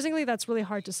 1. Surprisingly, that's really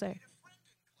hard to say.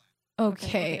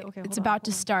 Okay. okay, It's hold on, about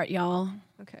to start, y'all.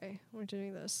 Okay, we're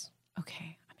doing this.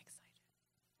 Okay, I'm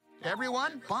excited.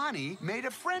 Everyone, Bonnie made a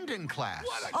friend in class.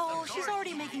 Oh, she's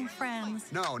already making friends.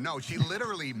 No, she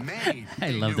literally made. I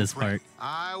a love new this friend.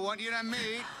 part. I want you to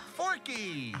meet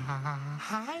Forky.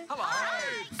 Hi.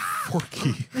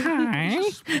 Forky.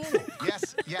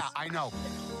 Yes, yeah, I know.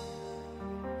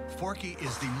 Forky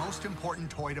is the most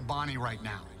important toy to Bonnie right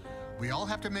now. We all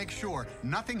have to make sure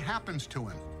nothing happens to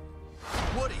him.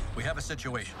 Woody, we have a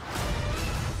situation.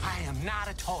 I am not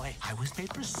a toy. I was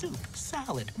made for soup,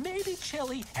 salad, maybe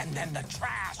chili, and then the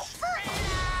trash.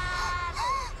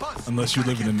 Buzz, Unless you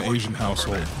live in an Asian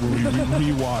household where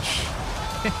we rewash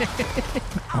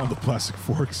all the plastic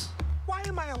forks. why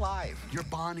am I alive? You're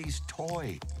Bonnie's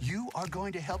toy. You are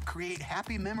going to help create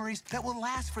happy memories that will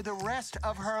last for the rest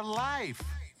of her life.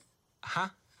 Huh?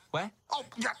 What? Oh,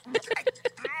 yeah.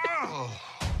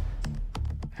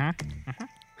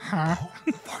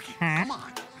 Forky, come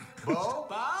on. Bo?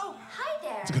 Hi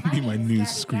there. It's gonna be my new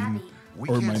screen We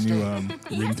or can't my stay. new Yes,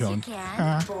 you ringtone.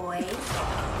 can, boys.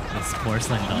 Those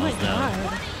porcelain dolls, though.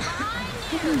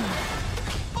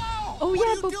 Oh What yeah,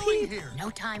 are you Bo doing Peep. here? No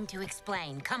time to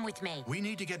explain. Come with me. We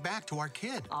need to get back to our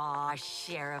kid. Aw,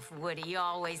 Sheriff Woody,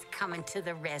 always coming to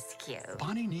the rescue.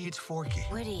 Bonnie needs Forky.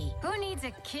 Woody, who needs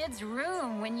a kid's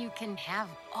room when you can have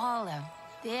all of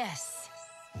this?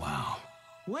 Wow.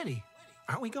 Woody,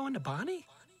 aren't we going to Bonnie?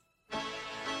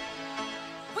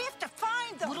 We have to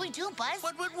find them. What do we do, Buzz?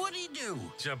 What would Woody do?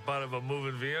 Jump out of a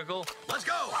moving vehicle. Let's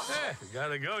go. Yeah, you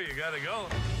gotta go, you gotta go.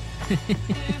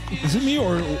 Is it me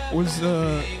or was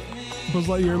Buzz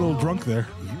Lightyear a little drunk there?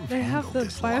 They have the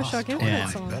Bioshock Infinite Yeah.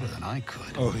 song. Better than I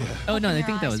could. Oh yeah. Oh, no, I Your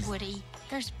think that eyes, was. Woody.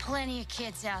 There's plenty of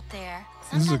kids out there.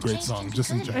 This is a Sometimes great change song, can be just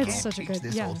in good. general. It's such a teach good,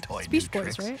 this yeah. old toy Beach new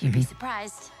Boys, tricks. right? You'd be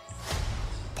surprised.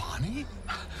 Bonnie?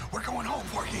 We're going home,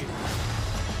 Forky.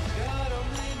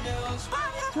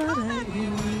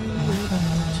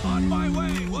 On my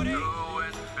way, Woody. To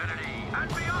infinity and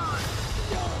beyond.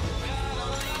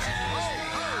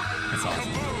 That's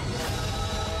awesome.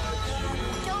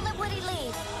 Don't let Woody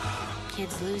leave.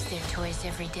 Kids lose their toys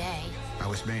every day. I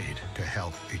was made to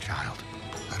help a child.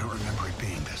 I don't remember it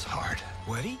being this hard.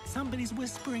 Woody, somebody's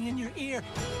whispering in your ear.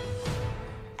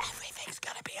 Everything's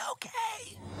gonna be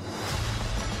okay.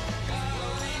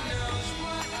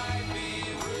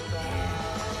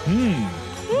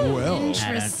 Well,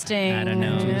 Interesting. I don't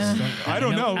know. I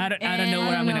don't know. I don't know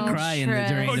where I'm gonna cry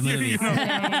during the movie.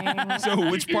 So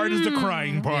which part is the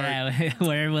crying part? Yeah,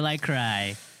 where will I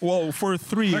cry? Well, for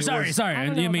 3, Or it sorry, was, sorry.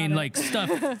 don't know You mean about like stuff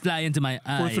fly into my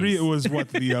eyes? For 3, it was what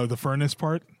the furnace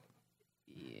part.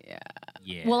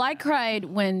 Yeah. Well, I cried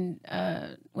when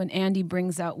Andy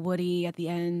brings out Woody at the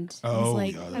end. Oh, He's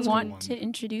like, yeah, I that's a good one. want to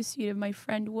introduce you to my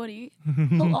friend Woody.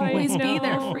 He'll always be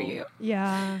there for you.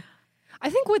 Yeah. I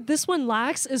think what this one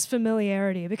lacks is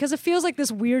familiarity because it feels like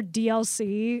this weird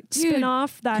DLC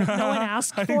spin-off that no one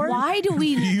asked for. Why do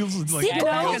we Feels like sequel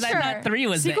because I culture? thought 3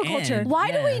 was Sequel the culture. end. Why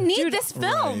do we need this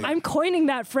film? Right. I'm coining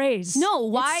that phrase. No,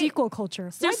 why- It's sequel culture.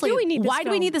 Seriously, why do we need this why do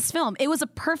we film? need this film? It was a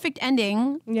perfect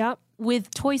ending Yep. with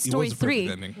Toy Story was a 3.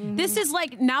 perfect ending. Mm-hmm. This is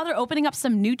like now they're opening up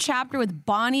some new chapter with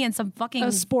Bonnie and some fucking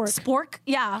spork.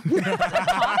 Yeah.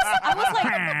 I was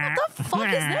like, what the fuck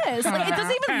is this? Like, it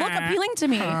doesn't even look appealing to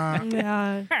me.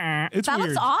 Yeah. It's That weird.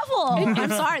 looks awful. I'm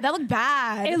sorry. That looked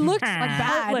bad. It looked like bad.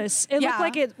 heartless. It Yeah. looked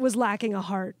like it was lacking a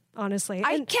heart, honestly.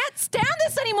 I And can't stand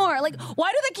this anymore. Like,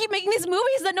 why do they keep making these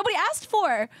movies that nobody asked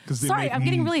for? Because they Sorry, make I'm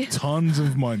getting really. tons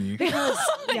of money.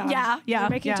 Yeah. They're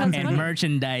making tons of And money.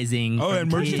 merchandising. Oh, for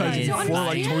and merchandising kids. for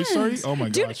like Toy Story. Oh my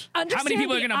Dude, gosh. How many understand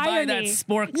people are the gonna buy that irony.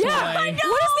 spork Yeah, toy? I know.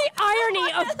 What is the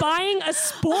irony of buying a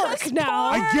spork now?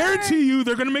 I guarantee you,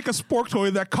 they're gonna make a spork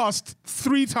toy that costs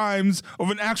 3 times of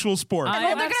an actual spork. I-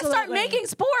 Oh, they're gonna start Absolutely. making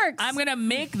sporks. I'm gonna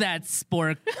make that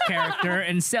spork character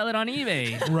and sell it on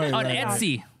eBay, Right, on right.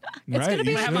 Etsy. Right? gonna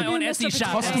be You I have should. my own Maybe Etsy Mr.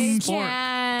 shop. Custom spork.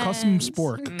 can't. Custom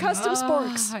spork. Custom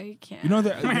sporks. I can't. You know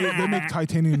that they make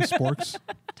titanium sporks.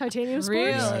 Titanium sporks.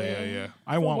 Really? Yeah.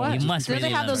 I want what? one. You just must Do because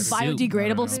really they have love those soup.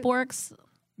 biodegradable I don't sporks?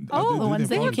 Oh, the ones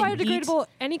They that have you can eat? biodegradable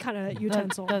any kind of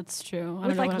utensil. That's true. I don't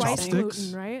with know like what I'm rice saying. Chopsticks?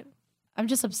 gluten, right? I'm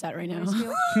just upset right now.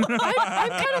 I'm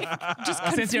kind of just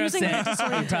Since you're confusing and upset,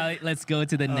 disoriented. probably let's go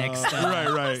to the next.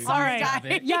 Right. All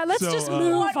right. Yeah, let's So, just uh,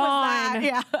 move What was on. that?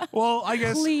 Yeah. Well, I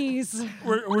guess Please.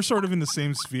 we're sort of in the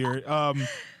same sphere.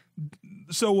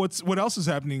 So what else is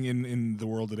happening in the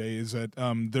world today is that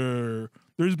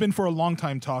there's been for a long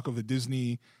time talk of the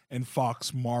Disney and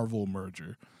Fox Marvel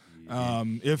merger.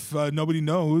 If nobody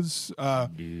knows,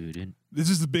 Dude. this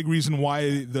is the big reason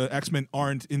why the X-Men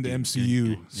aren't in the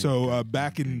MCU. So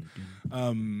back in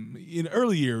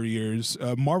earlier years,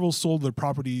 Marvel sold their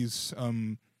properties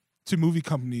to movie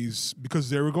companies because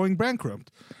they were going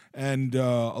bankrupt. And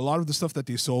a lot of the stuff that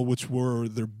they sold, which were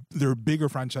their bigger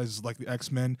franchises like the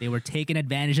X-Men, They were taken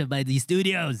advantage of by these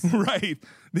studios. right?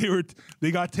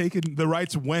 They got taken. The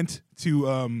rights went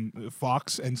to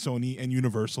Fox and Sony and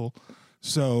Universal.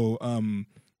 So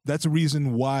that's a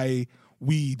reason why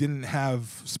we didn't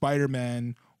have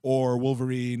Spider-Man or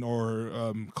Wolverine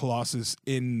or Colossus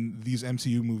in these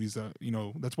MCU movies.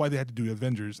 That's why they had to do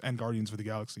Avengers and Guardians of the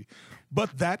Galaxy.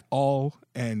 But that all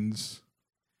ends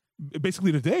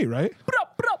basically today, right?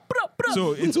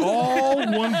 So it's all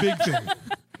one big thing.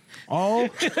 All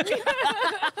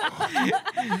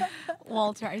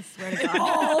Walter, I swear to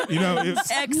God.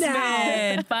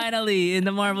 X-Men finally in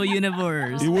the Marvel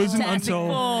universe. It wasn't Fantastic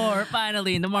until- Four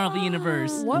finally in the Marvel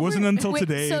universe. it wasn't until Wait,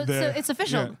 today. so that- it's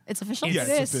official. Yeah. It's official. Yeah, It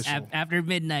it's is. official. After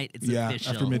midnight, it's Yeah,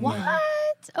 official. after midnight. What?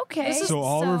 Okay. So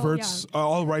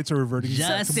all rights are reverting.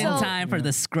 Just in So- time for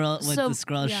the scroll with So- the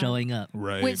scroll yeah. showing up.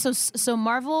 Right. Wait, so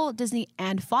Marvel, Disney,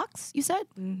 and Fox, you said?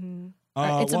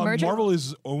 it's a merger? Marvel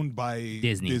is owned by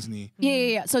Disney.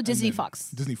 Yeah. So Disney, then Fox.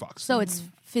 Disney Fox. So it's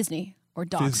Fisney or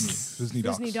Docs. Disney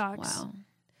Docs. Disney Docs. Wow.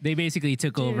 They basically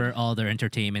took over all their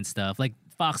entertainment stuff. Like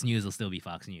Fox News will still be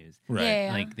Fox News. Right. Yeah.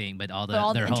 Like thing, but all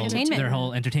all the their whole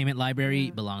entertainment. entertainment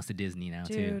library belongs to Disney now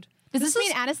too. Dude. Does this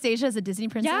mean Anastasia is a Disney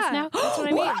princess Yeah, now? that's what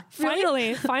I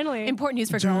mean. Finally. Important news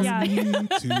for girls. Yeah. To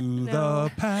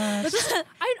the past.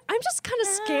 I'm just kind of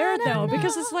scared though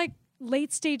because it's like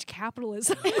late stage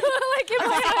capitalism. like you know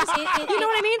what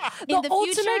I mean? In The, the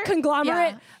ultimate future-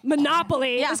 conglomerate yeah.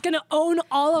 monopoly Yeah. is going to own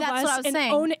all of That's us what I was and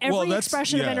saying. own every Well, that's-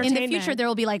 expression of yeah. In entertainment. the future, there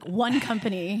will be like one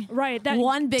company. right, that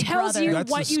one big tells brother. you That's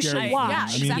what the you scary should thing. watch. Yeah,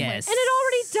 exactly. Yes. And it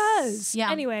already does.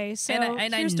 Yeah. Anyway, so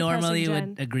And I here's normally depressing,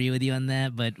 would Jen. agree with you on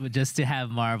that, but just to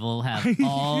have Marvel have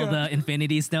all the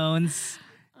Infinity Stones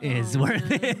is worth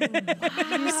it.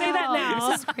 You say that now.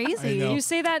 This is crazy. I know. You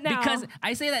say that now. Because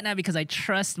I say that now because I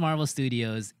trust Marvel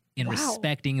Studios in Wow.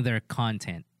 respecting their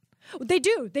content. They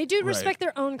do respect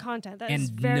their own content. That is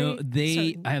And very they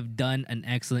certain. have done an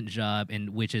excellent job,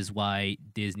 and which is why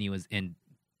Disney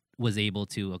was able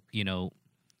to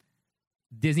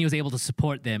Disney was able to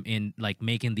support them in like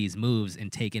making these moves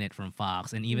and taking it from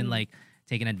Fox, and even like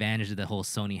taking advantage of the whole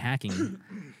Sony hacking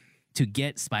to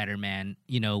get Spider-Man,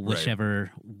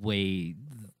 whichever way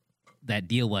that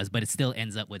deal was, but it still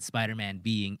ends up with Spider-Man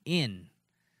being in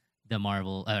the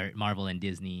Marvel and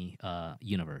Disney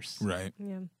universe. Right.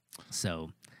 Yeah.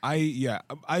 So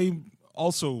I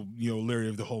also leery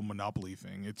of the whole monopoly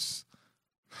thing. It's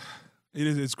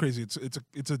crazy.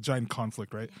 It's a giant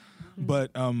conflict, right?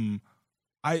 But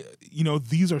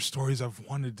these are stories I've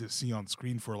wanted to see on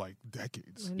screen for like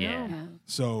decades. yeah.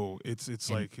 So it's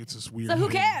like it's this weird. So who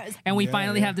thing. cares? And we Yeah,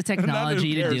 finally yeah. have the Not who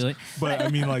technology to cares, do it. But I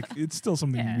mean, like, it's still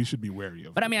something Yeah. we should be wary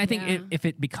of. But I mean, I think Yeah. if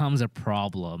it becomes a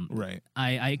problem, Right.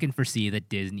 I can foresee that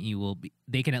Disney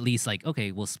they can at least like,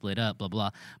 okay, we'll split up, blah, blah.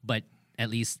 But at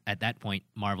least at that point,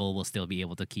 Marvel will still be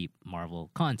able to keep Marvel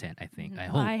content, I think. I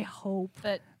hope. I hope.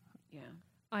 But yeah,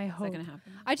 I is hope. that gonna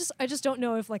happen? I just don't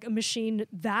know if like a machine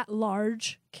that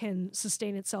large can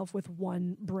sustain itself with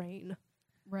one brain.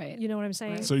 Right. You know what I'm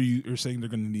saying? So you're saying they're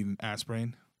going to need an ass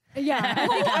brain? Yeah,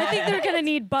 I think they're gonna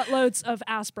need buttloads of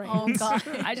aspirin. Oh god.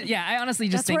 I honestly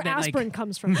just That's think where that aspirin like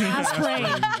comes from. Aspirin.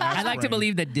 I like to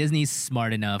believe that Disney's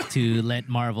smart enough to let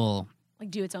Marvel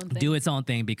Like do its own thing. do its own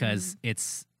thing because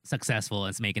it's successful,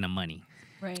 it's making them money.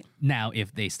 Right. Now,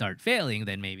 if they start failing,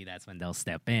 then maybe that's when they'll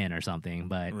step in or something.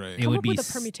 But Right. it Come would up be with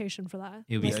a permutation for that.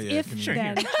 it would be Yeah, yeah, If can you- Sure,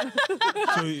 then.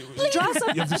 So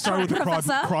you have to start with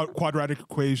the quadratic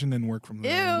equation and work from Ew.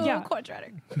 there. Yeah.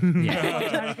 Quadratic.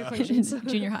 Quadratic equations.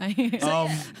 Junior high.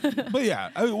 But yeah,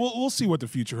 we'll see what the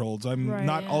future holds. I'm Right.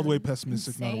 not all the way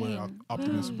pessimistic, not all the way Insane.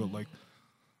 optimistic, but like,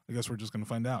 I guess we're just gonna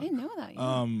find out. I didn't know that.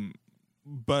 Yeah.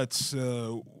 But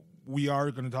we are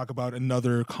going to talk about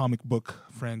another comic book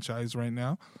franchise right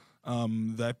now,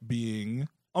 that being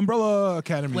Umbrella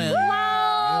Academy. Well-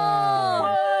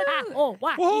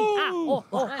 Whoa!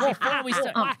 Before we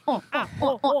start,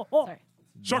 Sorry.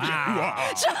 Sharky.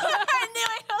 I knew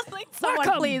it. I was like, someone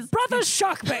Welcome, please. brother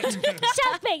Sharkbait.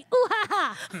 Sharkbait. Ooh ha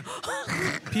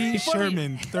ha. P.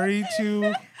 Sherman,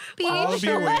 32 Wallaby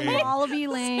Way. Wallaby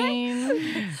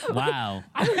Lane. wow.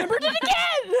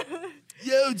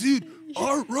 Yo, dude,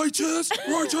 art righteous.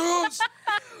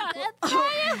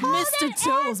 Mr.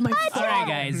 Toes, my All right,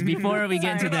 guys. Before we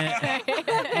get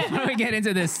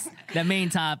into this, the main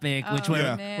topic, which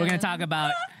Yeah. we're gonna talk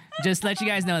about. Just let you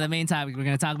guys know the main topic. We're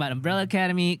gonna talk about Umbrella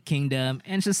Academy, Kingdom,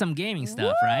 and just some gaming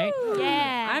stuff, right?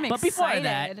 Yeah. I'm But before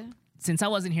that, excited. since I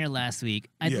wasn't here last week,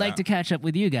 I'd Yeah. like to catch up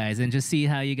with you guys and just see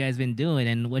how you guys been doing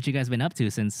and what you guys been up to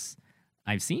since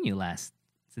I've seen you last.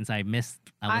 Since I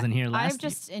wasn't here last. I've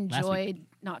just last week. enjoyed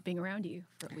not being around you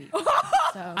for a week.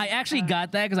 So I actually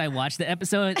got that because I watched the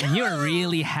episode, and you were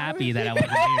really happy that I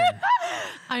wasn't here.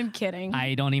 I'm kidding.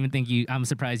 I don't even think you. I'm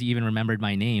surprised you even remembered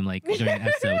my name. Like during the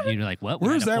episode, you were like, "What? We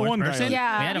Where's had a that fourth one guy? person?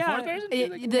 Yeah. we had a Yeah. fourth person.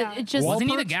 It just Wasn't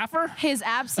he the Walpert? gaffer? his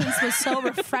absence was so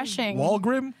refreshing.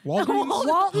 Walgrim?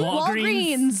 Walgreens?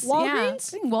 Walgreens? Walgreens. Yeah. I Walgreens?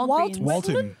 think Walgreens.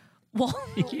 Walton.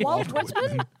 Walt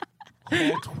Whitman?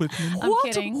 Walt Whitman. I'm Walt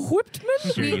kidding.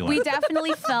 Whitman? Sure you We are.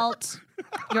 definitely felt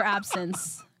your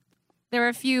absence. There were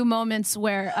a few moments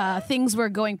where things were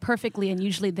going perfectly, and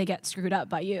usually they get screwed up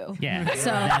by you. Yeah. So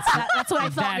that's what I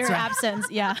felt That's your right. absence.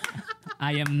 Yeah.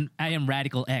 I am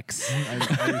Radical X.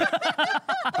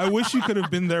 I wish you could have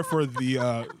been there for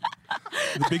the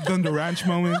Big Thunder Ranch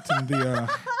moment and the.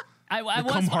 I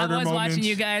was Come Harder watching moments.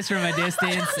 you guys from a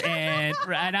distance, and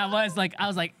I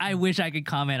was like, I wish I could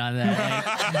comment on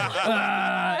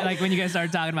that. Like when you guys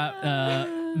started talking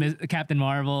about Captain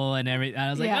Marvel and everything, I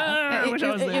was like, I wish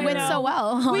I was there. It went so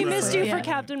well. We honestly. missed you Yeah. for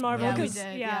Captain Marvel. Yeah, we 'cause-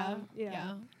 did. Yeah.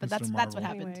 But that's Mr. what Marvel.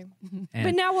 happened. Anyway. And-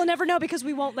 But now we'll never know because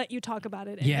we won't let you talk about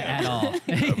it. yeah, at all.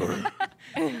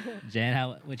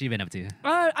 Jen, what you been up to?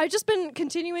 I've just been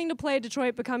continuing to play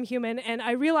Detroit Become Human, and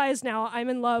I realize now I'm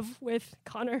in love with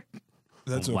Connor.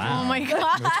 That's okay. Wow. Oh my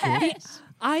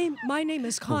god. My name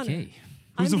is Connor. Okay.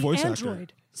 Who's I'm the voice actor?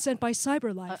 android sent by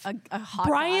CyberLife. A hot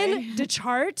Brian guy.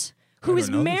 DeChart, who I is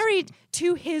don't know this. married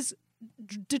to his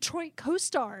Detroit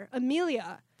co-star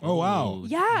Amelia. Oh, wow. Ooh,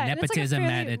 Yeah, and nepotism it's like a at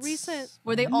fairly its recent.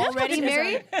 Were they already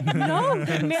married? No,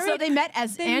 they're married. So they met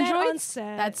as They met androids? on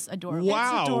set. That's adorable.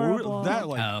 Wow. adorable. That,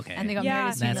 like, Oh, okay. And they got Yeah. married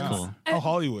as That's humans. cool. oh,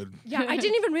 Hollywood. Yeah, I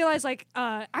didn't even realize, like,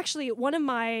 actually, one of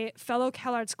my fellow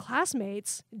CalArts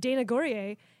classmates, Dana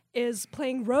Gourier, is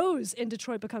playing Rose in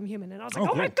Detroit Become Human. And I was like,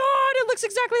 Oh, oh my cool. God, it looks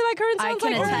exactly like her and I sounds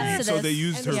can like her. attest to So this. they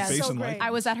used And her yeah, face so and great. likeness.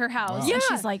 I was at her house, Wow. and Yeah.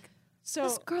 she's like, So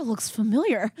this girl looks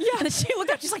familiar. Yeah. And then she looked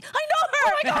up, she's like, I know her.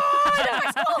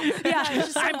 Oh my God. yeah,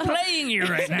 it's just I'm playing you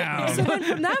right now. So then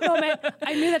from that moment,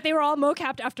 I knew that they were all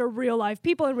mocapped after real life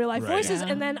people in real life Right. voices. Yeah.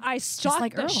 And then I stalked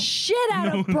like the Earl. shit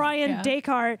out of Brian Yeah.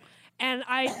 Descartes. and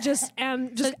I just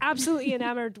am just absolutely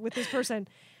enamored with this person.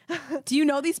 Do you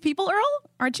know these people, Earl?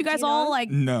 Aren't you guys all like?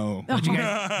 No. Don't you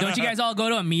guys all go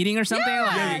to a meeting or something?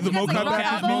 Yeah, the you guys, mocap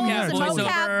like, meeting,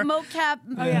 voiceover,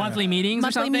 mocap, monthly meetings or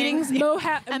monthly something? meetings.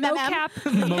 Mocap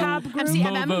group.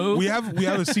 MCMM. Movo. We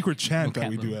have a secret chant that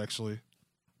we Mocap. do actually.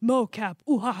 Mocap.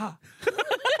 Ooh ha ha.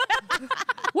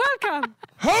 Welcome.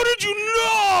 How did you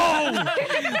know?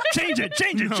 Change it.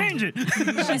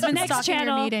 She's been Next stalking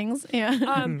channel. your meetings. Yeah.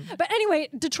 But anyway,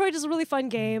 Detroit is a really fun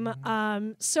game.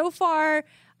 So far,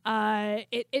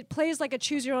 it plays like a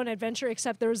choose your own adventure,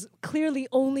 except there's clearly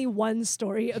only one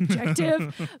story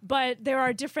objective, but there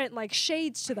are different like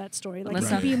shades to that story. Like Let's you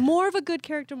can talk- be more of a good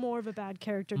character, more of a bad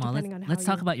character, Well, depending on how let's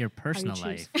talk you- about your how you personal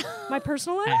choose. life. My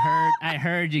personal life? I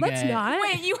heard you Let's guys. not.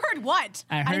 Wait, you heard what?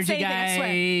 I didn't heard say you anything, I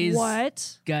swear. guys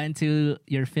What? got into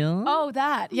your film. Oh,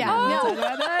 that. Yeah. Oh.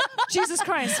 Yeah. Jesus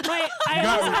Christ! I You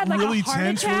almost got had like really a heart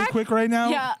tense attack. really quick right now.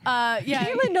 Yeah. Yeah.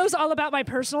 Caitlin knows all about my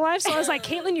personal life, so I was like,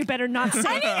 Caitlin, you better not say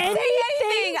I didn't anything. say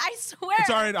anything. I swear. It's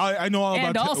all right. I know all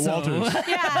And about also- Walters.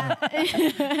 Yeah.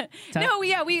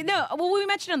 We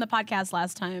mentioned on the podcast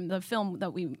last time the film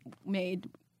that we made.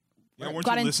 Yeah, weren't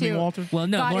got you listening, into- Walter? Well,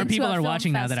 no, got more into people a are film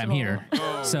watching now that I'm here.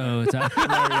 Oh. So it's,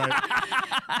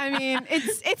 I mean,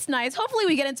 it's nice. Hopefully,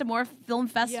 we get into more film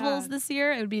festivals Yeah. this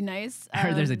year. It would be nice. I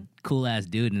heard there's a cool ass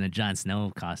dude in a Jon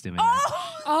Snow costume. In there.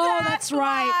 Oh, that's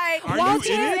right. Are Walter,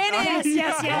 you in it?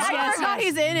 I forgot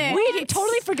he's in it. We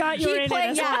totally forgot you were in it played.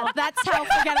 as Yeah, well. that's how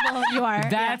forgettable you are.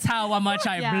 That's how much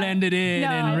I Yeah. blended in No,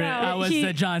 and no, I was he-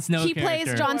 the Jon Snow He character.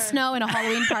 plays Jon Snow in a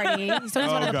Halloween party. So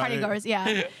he's one of the got party it. goers.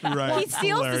 Yeah. Right. He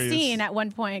steals Hilarious. the scene at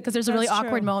one point because there's a really That's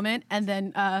awkward true. moment, and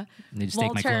then They just take my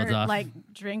Walter clothes off. like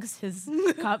drinks his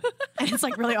cup, and it's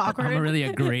like really awkward. I'm really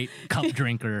a great cup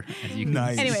drinker, as you can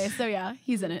Nice. see. Anyway, so yeah,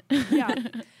 he's in it. Yeah.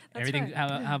 Everything. right.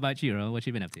 How about you, Ro? What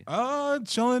you been up to?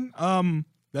 Chilling.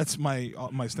 That's my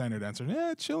standard answer.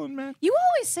 Yeah, chilling, man. You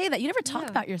always say that. You never talk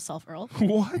about yourself, Earl.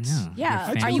 What? No, Yeah.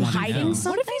 your fans Are you wanna hiding know.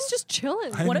 something? What if he's just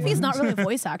chilling? What if he's not really a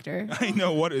voice actor? I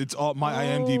know what it's all. My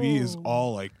IMDb is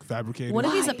all like fabricated. What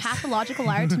if he's a pathological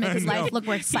liar to make his life look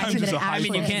more exciting just than it a high I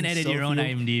mean, you actually can't is? edit your own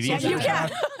IMDb. So You can.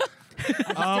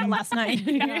 Last night.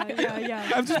 Yeah.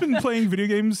 I've just been playing video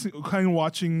games, kind of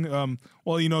watching.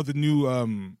 The new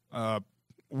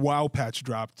WoW patch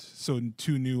dropped, so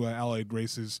 2 new allied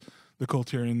races: the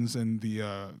Colterians and the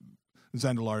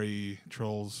Zandalari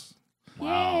trolls.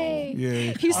 Yay.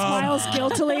 Yeah. He smiles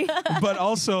guiltily. But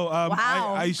also,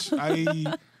 Wow.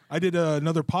 I did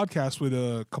another podcast with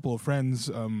a couple of friends.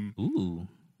 Ooh.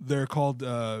 They're called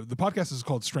the podcast is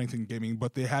called Strength in Gaming,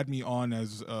 but they had me on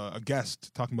as a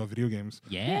guest talking about video games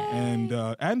Yeah. and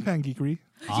Pangeekery.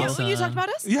 Awesome. You talked about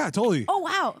us? Yeah, totally. Oh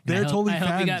wow. They're totally I hope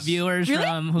fans. we got viewers Really?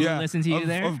 from who listen to you of,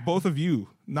 there. of both of you,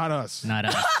 not us. Not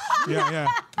us. Yeah,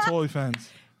 totally fans.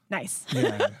 Nice.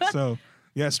 Yeah. So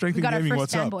yeah, Strength We in got our Gaming.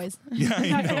 first What's up? fanboys. Yeah,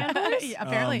 I know. Yeah,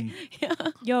 apparently.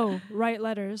 Yo, write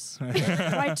letters.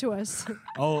 Write to us.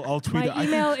 I'll tweet it. My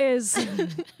email is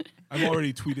I've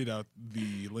already tweeted out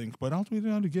the link, but I'll tweet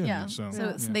it out again. Yeah. So, So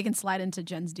yeah. they can slide into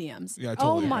Jen's DMs. Yeah, oh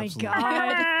totally. my absolutely.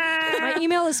 god. My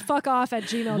email is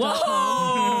fuckoff@gmail.com.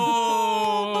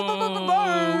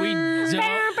 Whoa! We don't.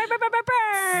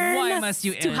 Why must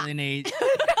you alienate?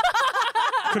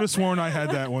 Could have sworn I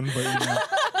had that one, but you know.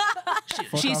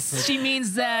 Fuck off. She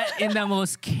means that in the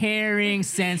most caring,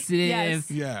 sensitive. Yes.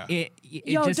 Yeah. It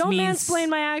Yo, just don't means, mansplain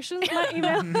my actions, my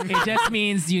email. It just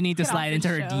means you need to slide off into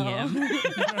the her show. DM.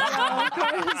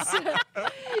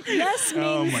 Yes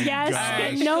Oh means my yes, gosh.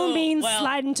 and no Cool. means Well-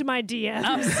 slide into my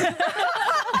DMs.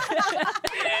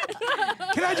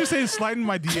 Can I just say slide in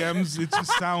my DMs? It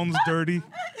just sounds dirty.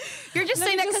 You're just Let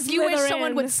saying me that just because you wish slither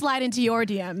someone in. would slide into your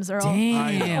DMs, Earl.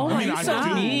 Damn. Oh my I God.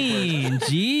 do. mean,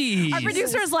 jeez. Our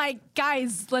producer's like,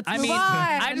 guys, let's I move mean, on.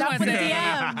 I just Enough want with to the say,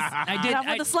 DMs. I did. Enough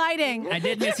with the sliding. I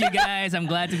did miss you guys. I'm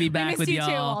glad to be We back miss with you y'all.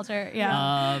 too, Walter.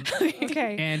 Yeah.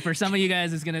 Okay. And for some of you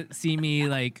guys, it's gonna see me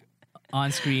like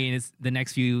on screen. It's the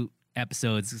next few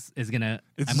episodes is gonna.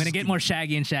 It's I'm gonna get more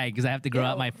shaggy and shaggy because I have to grow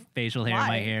out my facial hair, and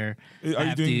my Why? hair. Are you I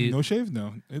have doing to- no shave?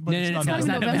 No. But No, it's not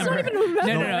November. November. It's not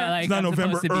No, like, It's not I'm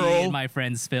November, supposed to be Earl. in my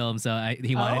friend's film, so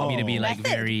he wanted me to be like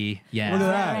Method. very, yeah, Look at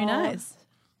that. Very nice.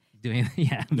 doing,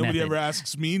 yeah. Nobody method. ever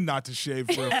asks me not to shave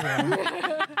for a film.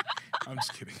 I'm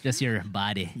just kidding. Just your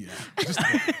body. Yeah. Just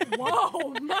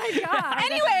Whoa, my God.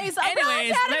 Anyways,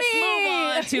 Anyways, let's move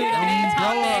on to the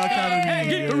Umbrella topic.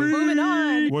 Academy. Moving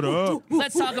on. What up?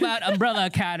 Let's talk about Umbrella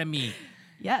Academy.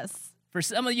 Yes. For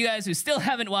some of you guys who still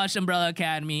haven't watched Umbrella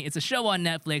Academy, it's a show on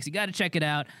Netflix. You got to check it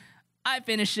out. I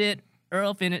finished it.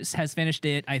 Earl has finished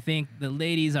it. I think the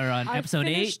ladies are on I episode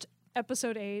 8. finished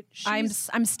episode 8. I'm She's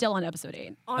still on episode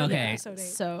 8. on Okay. episode 8.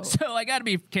 So So I got to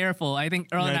be careful. I think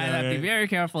Earl and I have to be very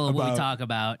careful of what we About- talk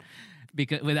about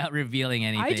because without revealing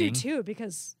anything. I do too,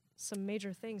 because some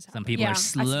major things happen. Some people Yeah, are I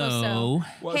suppose so. slow.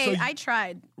 Well, hey, so- I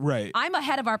tried. right. I'm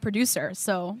ahead of our producer,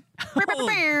 so. Dude.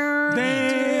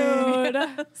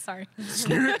 Sorry.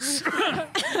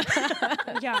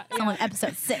 Yeah. I'm on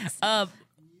episode 6.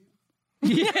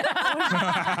 Even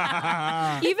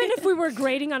if we were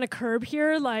grading on a curb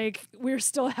here, like we're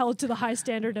still held to the high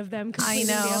standard of them. I completing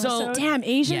the know. episode. Damn,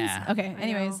 Asians? Yeah. Okay,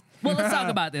 anyways. Well, let's talk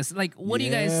about this. Like, what do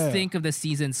you guys Yeah. think of the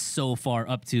season so far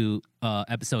up to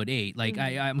episode 8? Like,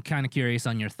 I'm kind of curious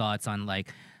on your thoughts on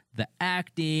like the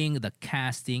acting, the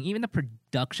casting, even the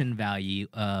production value,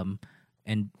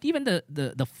 and even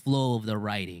the flow of the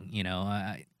writing. You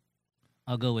know,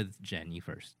 I'll go with Jen. You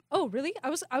first. Oh, really? I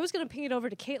was gonna ping it over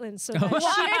to Caitlin so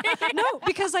that she, no,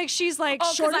 because like she's like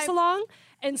 'cause shortest I'm- along,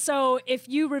 and so if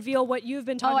you reveal what you've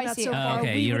been talking I about see. so far,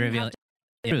 Okay, we you wouldn't reveal have it.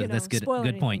 to, True, you know, that's good. spoil Good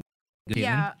anything. point. Good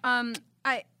Yeah.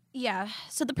 Yeah.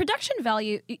 So the production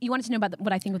value, you wanted to know about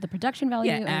what I think with the production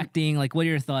value? Yeah, and- acting. Like, what are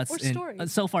your thoughts Or in, story.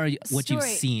 so far? What you've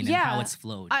Story. seen and Yeah. how it's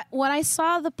flowed. When I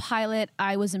saw the pilot,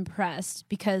 I was impressed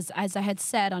because, as I had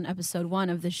said on episode 1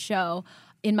 of the show,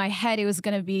 in my head it was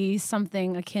going to be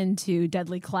something akin to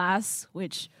Deadly Class,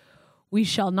 which we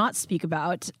shall not speak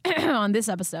about on this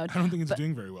episode. I don't think it's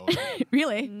doing very well.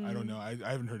 Really? I don't know. I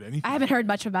haven't heard anything. I haven't heard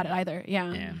much about it either.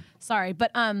 Yeah. Yeah. Sorry, but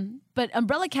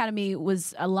Umbrella Academy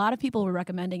was a lot of people were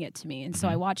recommending it to me, and so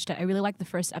I watched it. I really liked the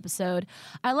first episode.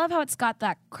 I love how it's got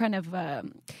that kind of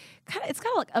it's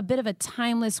got like a bit of a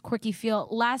timeless, quirky feel.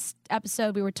 Last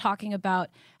episode we were talking about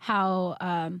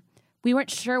how we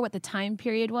weren't sure what the time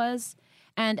period was,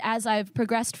 and as I've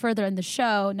progressed further in the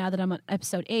show, now that I'm on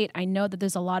episode 8, I know that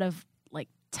there's a lot of like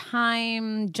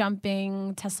time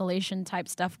jumping, tessellation type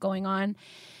stuff going on.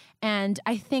 And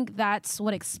I think that's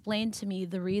what explained to me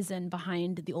the reason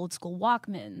behind the old school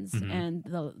Walkmans and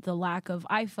the lack of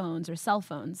iPhones or cell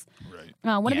phones. Right.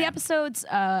 One of the Yeah. episodes,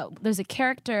 there's a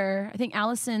character, I think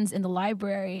Allison's in the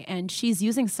library, and she's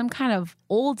using some kind of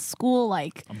old school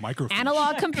like A microfiche.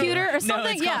 analog computer or no,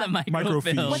 something. it's called a Microfiche.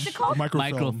 microfilm. What's it called?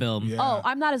 Microfilm. Yeah. Oh,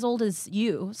 I'm not as old as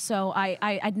you, so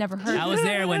I'd never heard. I was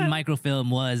there when microfilm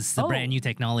was the Oh. brand new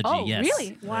technology. Oh, yes.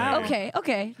 really? Wow.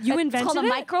 Okay. You It's invented called a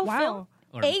it? microfilm. Wow.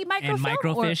 Or- A microfilm and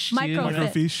microfiche or too.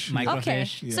 Microfiche. Okay,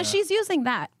 Microfiche. Yeah. so she's using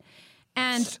that,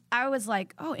 and I was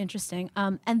like, "Oh, interesting."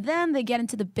 And then they get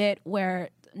into the bit where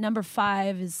number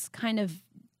 5 is kind of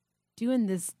doing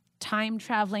this time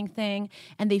traveling thing,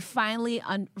 and they finally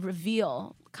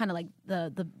reveal kind of like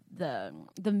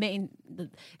the main.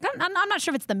 I'm not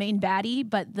sure if it's the main baddie,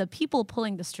 but the people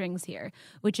pulling the strings here,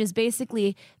 which is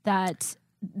basically that.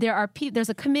 There's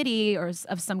a committee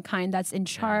of some kind that's in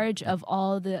charge of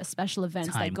all the special events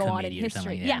Time that go on in committee or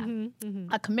something, history.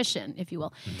 yeah. A commission, if you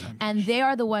will. And they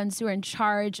are the ones who are in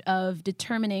charge of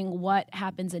determining what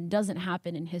happens and doesn't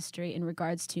happen in history in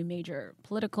regards to major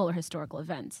political or historical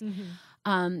events.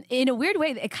 In a weird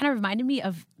way, it kind of reminded me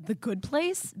of The Good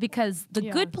Place, because The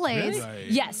Yeah. Good Place, Really?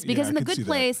 Right. yes, because Yeah, in I The could see Good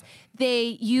that. Place, they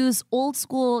use old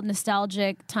school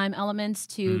nostalgic time elements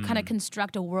to kind of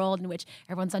construct a world in which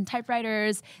everyone's on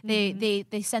typewriters. They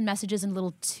send messages in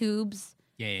little tubes.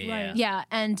 Yeah. Right. Yeah,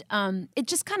 and it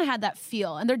just kind of had that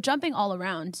feel, and they're jumping all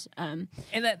around. And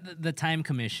that the Time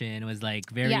Commission was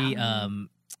like very Yeah.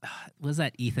 was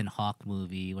that Ethan Hawke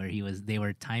movie where they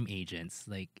were time agents.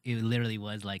 Like it literally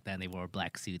was like that, and they wore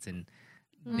black suits and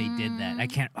they did that. I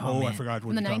can't Oh, I man. forgot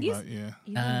what From you're the talking 90s? about.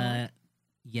 Yeah.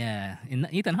 Yeah, in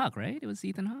Ethan Hawke, right? It was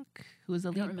Ethan Hawke who was the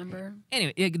I don't lead. remember.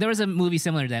 Anyway, there was a movie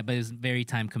similar to that, but it was very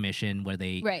Time Commission where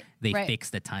they Right, they right.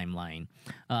 fixed the timeline,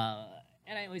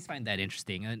 and I always find that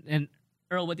interesting. And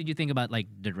Earl, what did you think about like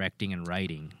directing and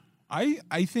writing? I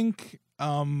think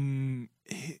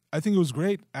it was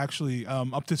great actually.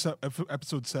 Up to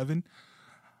episode 7,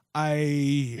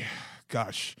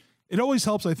 it always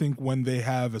helps, I think, when they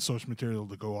have a source material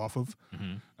to go off of,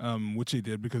 which they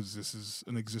did because this is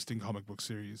an existing comic book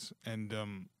series. And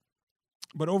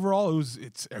but overall,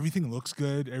 it's everything looks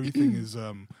good. Everything is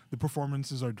the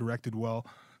performances are directed well.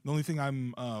 The only thing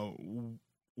I'm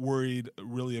worried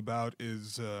really about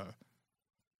is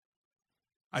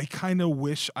I kind of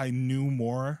wish I knew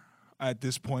more at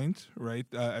this point, right?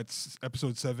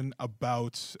 Episode 7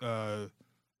 about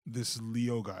this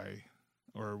Leo guy.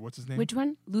 Or what's his name? Which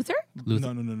one? Luther?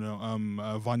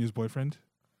 No. Vanya's boyfriend,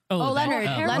 Oh, Leonard.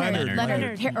 Leonard.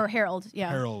 Leonard. Or Harold. Yeah.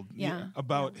 Harold. Yeah.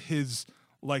 About his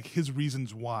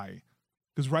reasons why.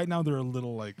 Because right now they're a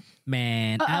little like.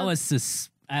 Man, I was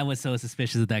so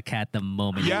suspicious of that cat the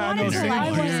moment. Yeah, he I know. walked in Same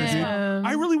there. here, dude.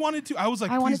 I really wanted to. I was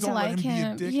like, I please wanted don't to let like him be a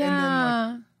him. dick. Yeah.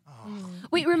 And then like,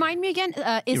 Wait, remind me again.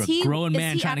 Is You're he a grown is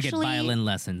man he trying to get actually- violin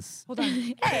lessons. Hold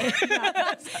on.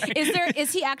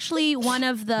 Is he actually one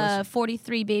of the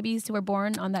 43 babies who were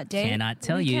born on that day? Cannot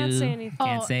tell We you. can't say anything.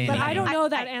 Can't say But anything. I don't know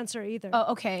that answer either.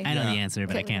 Oh, okay. I know the Yeah. answer,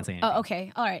 but I can't say anything. Oh,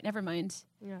 okay. All right. Never mind.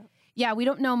 Yeah. Yeah, we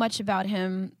don't know much about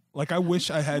him. Like I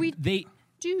wish I had. We They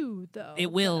do though. it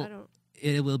but will I don't-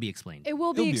 it will be explained. It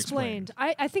will be It'll be explained.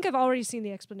 I think I've already seen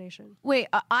the explanation. Wait,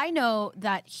 I know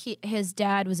that his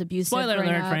dad was abusive. Spoiler growing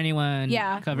alert up. for anyone.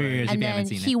 Yeah. Cover your ears if And you then haven't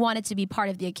seen he it. wanted to be part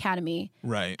of the academy,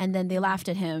 right. and then they laughed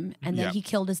at him, and then Yeah. he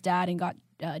killed his dad and got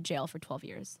jail for 12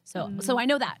 years. So I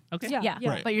know that. Okay. Yeah. Yeah,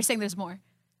 Right. but you're saying there's more.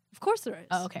 Of course there is.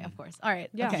 Oh, okay, of course. All right.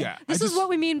 Yeah. Okay. Yeah. This I is just- what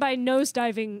we mean by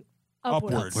nosediving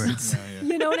upwards. Upwards. Yeah, yeah.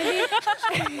 You know what I mean?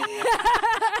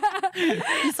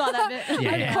 You saw that bit.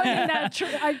 Yeah, yeah.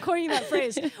 I'm coining that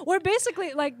phrase. Where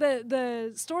basically, like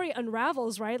the story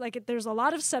unravels, right? Like there's a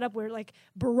lot of setup. We're like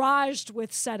barraged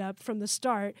with setup from the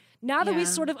start. Now that we Yeah.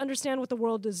 sort of understand what the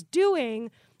world is doing,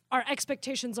 our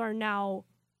expectations are now,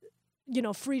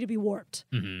 free to be warped.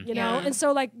 Mhm. You know, Yeah. and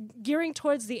so like gearing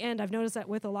towards the end, I've noticed that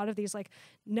with a lot of these like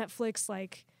Netflix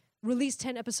like release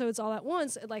 10 episodes all at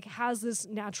once, it like has this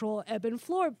natural ebb and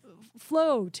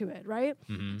flow to it, right?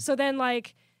 So then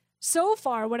like so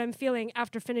far what I'm feeling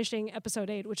after finishing episode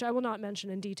 8, which I will not mention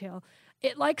in detail,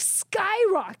 it like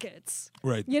skyrockets,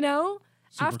 Right. you know?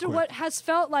 Super after quick. what has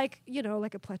felt like,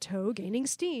 like a plateau gaining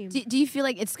steam. Do you feel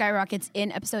like it skyrockets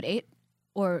in episode 8?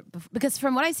 Or because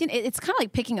from what I've seen, it's kind of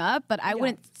like picking up, but I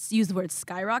wouldn't use the word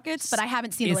skyrockets. But I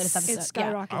haven't seen the latest It's- episode. It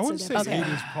skyrockets. I would in say episode 8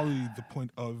 eight. is probably the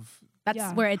point of. That's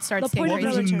Yeah. where it starts The point getting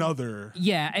of Well, crazy. there's return. another.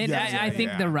 Yeah, and Yeah, I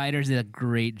think yeah. the writers did a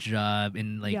great job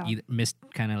in like Yeah. either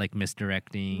kind of like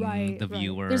misdirecting Right, the right.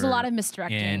 viewer. There's a lot of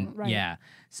misdirecting. and Right. yeah,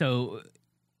 so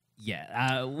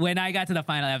when I got to the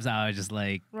final episode, I was just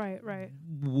like, Right.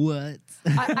 what?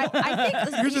 I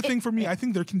think Here's the thing for me. I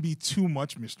think there can be too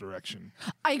much misdirection.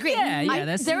 I agree. Yeah, yeah, I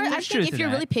that's- I there's think truth if to you're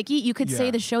that. really picky, you could say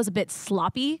Yeah. the show's a bit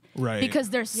sloppy, Right.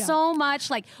 Because there's Yeah. so much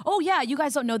like, oh yeah, you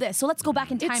guys don't know this, so let's go back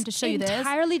in time to show you this.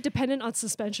 entirely dependent on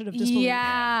suspension of disbelief.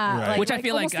 Yeah, Right. like, Which I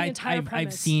feel almost like the entire I've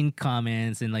premise. seen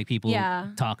comments and like people Yeah.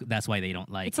 talk. That's why they don't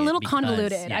like it's a it, little because-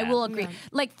 convoluted. I yeah. will agree. Yeah.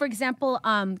 Like for example,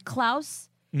 Klaus.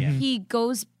 Yeah. He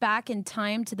goes back in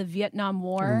time to the Vietnam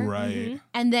War, Right.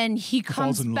 and then he falls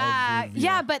comes in love back. with-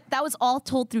 yeah, yeah. but that was all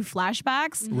told through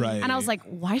flashbacks. Right. And I was like,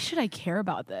 why should I care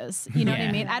about this? You know what I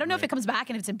Yeah. mean? I don't know if it comes back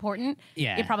and if it's important.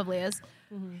 Yeah. It probably is.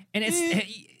 And it's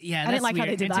yeah, I didn't that's like how they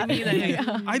weird. did And to that. me,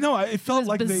 that- I know. It felt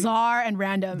like Bizarre and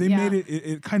random. they yeah. made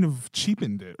it kind of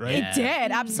cheapened it, right? Yeah. It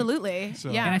did, absolutely.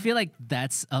 So- yeah. And I feel like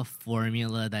that's a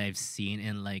formula that I've seen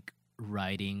in like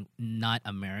writing, not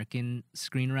American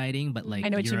screenwriting, but like I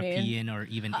know what you mean. European or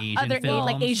even Asian Other films.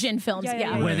 like Asian films. Yeah, Yeah.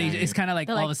 yeah, yeah. where Right. it's kind of like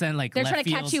They're all like- of a sudden like they're left trying to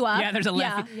catch fields. you up. Yeah, there's a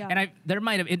left. Yeah. Yeah. And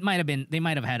they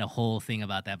might have had a whole thing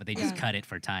about that, but they just cut it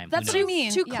for time. Who That's what I knows?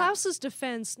 mean. To Yeah. Klaus's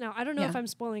defense, now I don't know if Yeah. I'm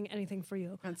spoiling anything for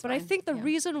you, That's but I fine. think the Yeah.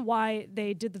 reason why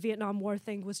they did the Vietnam War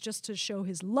thing was just to show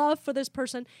his love for this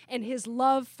person and his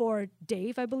love for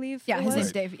Dave, I believe. Yeah, it his was,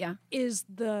 name's Dave. Yeah. is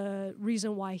the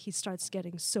reason why he starts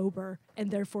getting sober and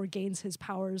therefore gains his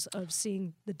powers of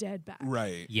seeing the dead back.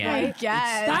 Right. Yeah. Right?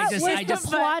 Yes. That just- was I just- the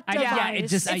plot I- device. yeah, it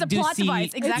just- It's I a do plot see-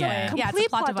 device. Exactly. Yeah. Yeah, it's a Complete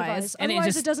plot device. And it Otherwise,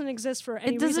 just- it doesn't exist for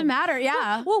any It doesn't reason. matter.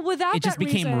 Yeah. Well, without It just that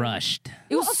became reason, rushed.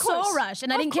 It was Well, of so course. rushed,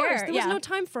 and I Of didn't course, care. There yeah. was no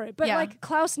time for it. But Yeah. like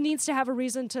Klaus needs to have a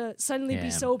reason to suddenly Yeah.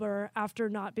 be sober after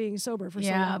not being sober for so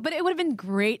Yeah, long. but it would have been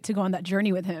great to go on that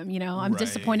journey with him. You know, I'm Right.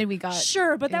 disappointed we got.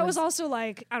 Sure, but it that was also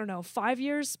like, I don't know, 5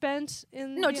 years spent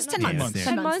in no, just 10 Vietnam? months. Yeah.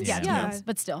 10 months? Yeah, 10 Yeah. months.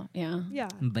 But still, yeah. Yeah.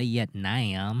 Vietnam.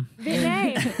 Vietnam.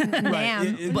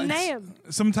 Damn. Vietnam.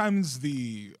 Sometimes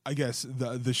I guess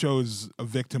the show's a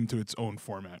victim to its own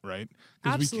format, right?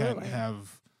 Because we can't Absolutely.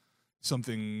 have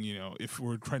something, if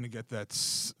we're trying to get that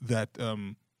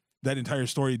entire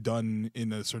story done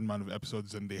in a certain amount of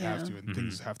episodes, then they have Yeah. to, and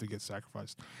things have to get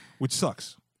sacrificed, which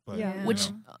sucks. But, Yeah. you Which,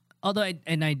 know. although I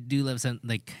do love some,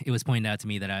 like it was pointed out to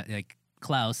me that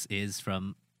Klaus is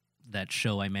from that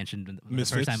show I mentioned the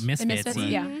Misfits? first time, The Misfits. Misfits,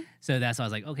 yeah. So that's why I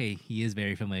was like, okay, he is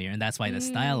very familiar, and that's why the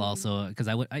style also, because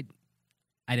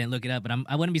I didn't look it up, but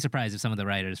I wouldn't be surprised if some of the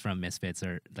writers from Misfits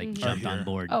are like jumped Are on here.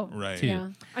 board. Oh, Right. too. yeah.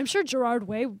 I'm sure Gerard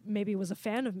Way maybe was a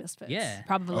fan of Misfits. Yeah.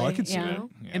 Probably. Oh, I can see yeah. that.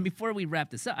 Yeah. And before we wrap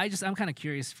this up, I'm kind of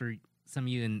curious for some of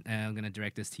you, and I'm gonna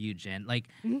direct this to you, Jen. Like,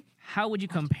 how would you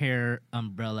compare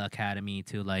Umbrella Academy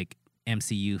to like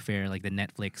MCU fare, like the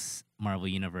Netflix Marvel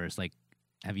universe? Like,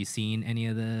 have you seen any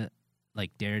of the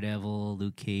like Daredevil,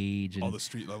 Luke Cage, and all the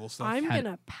street level stuff. I'm How-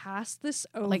 going to pass this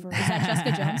over. Like, is that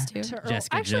Jessica Jones too? to Earl.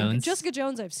 Jessica Actually, Jones? Jessica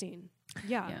Jones I've seen.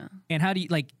 Yeah. Yeah. and how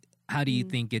do you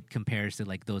think it compares to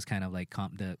like those kind of like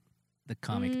the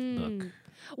comic book?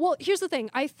 Well, here's the thing.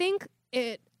 I think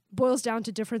it boils down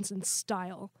to difference in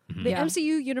style. Mm-hmm. The Yeah.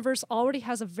 MCU universe already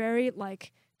has a very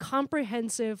like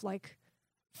comprehensive, like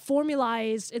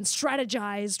formalized and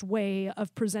strategized way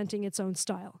of presenting its own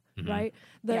style, right?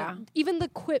 Yeah. Even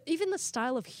the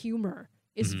style of humor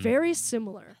is Mm-hmm. very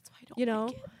similar. That's why I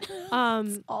don't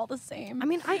It's all the same. I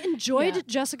mean, I enjoyed Yeah.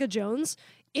 Jessica Jones,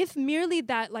 if merely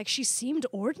that like she seemed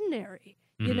ordinary.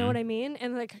 You know what I mean?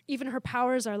 And like even her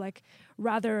powers are like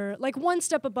rather like one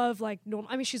step above like normal.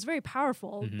 I mean, she's very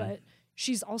powerful, but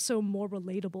she's also more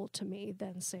relatable to me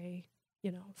than say,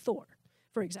 Thor,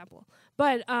 for example.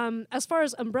 But as far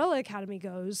as Umbrella Academy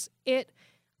goes,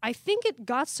 I think it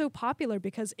got so popular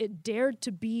because it dared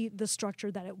to be the structure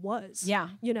that it was. Yeah.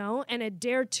 And it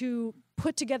dared to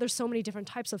put together so many different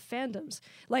types of fandoms.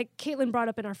 Like Caitlin brought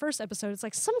up in our first episode, it's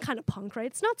like some kind of punk, right?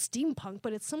 It's not steampunk,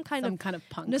 but it's some kind of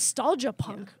punk. nostalgia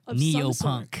punk of some sort.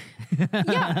 Neo-punk.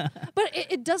 Yeah, but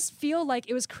it does feel like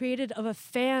it was created of a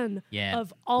fan Yeah.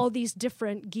 of all these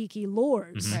different geeky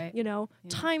lores. Right.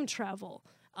 Time travel,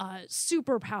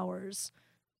 superpowers,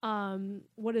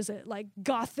 what is it, like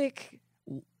gothic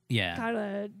Yeah. kind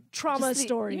of trauma Just the-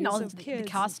 stories even all of the kids.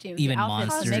 costumes, Even the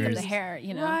outfits, the makeup, the monsters. hair.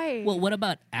 Right. Well, what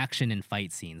about action and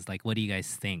fight scenes? Like, what do you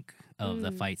guys think of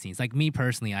the fight scenes? Like, me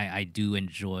personally, I do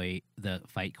enjoy the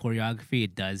fight choreography.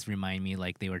 It does remind me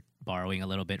like they were borrowing a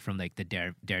little bit from like the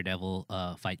Daredevil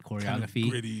fight Kind of choreography.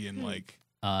 gritty and like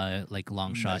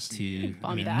Long shot Messy. to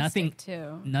I mean, Bombastic,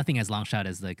 too. nothing as long shot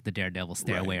as like the Daredevil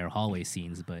stairway or hallway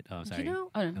scenes. But sorry, You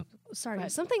know, Oh, no. sorry.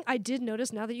 Right. Something I did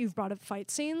notice now that you've brought up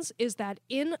fight scenes is that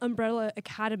in Umbrella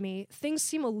Academy, things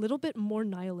seem a little bit more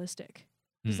nihilistic.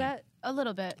 Is that A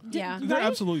little bit. Yeah. they're right?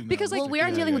 absolutely Because, like, Well, we are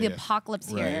Yeah, dealing with yeah, the yeah.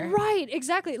 apocalypse Right. here. right?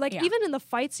 Exactly. Like Yeah. even in the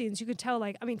fight scenes, you could tell.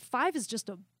 Like, I mean, Five is just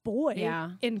a boy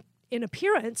Yeah. in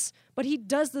appearance, but he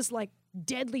does this like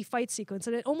deadly fight sequence,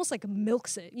 and it almost like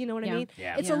milks it. You know what I Yeah. mean?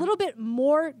 Yeah. It's Yeah. a little bit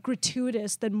more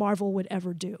gratuitous than Marvel would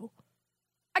ever do.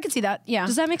 I can see that. Yeah.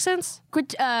 Does that make sense?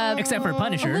 except for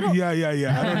Punisher. Yeah.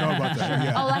 I don't know about that.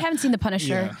 Yeah. Oh, I haven't seen The Punisher.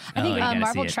 Yeah. I think Oh, you gotta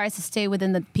Marvel see it. tries to stay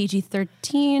within the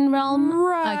PG-13 realm.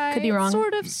 I could be wrong.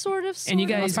 Sort of. And you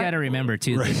guys part. got to remember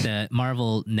too Right. that the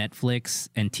Marvel, Netflix,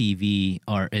 and TV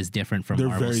is different from They're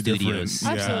Marvel very different. Studios. Yeah.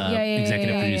 Absolutely.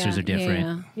 Executive producers are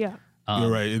different. Yeah.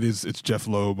 You're right. It's Jeff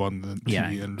Loeb on the Yeah,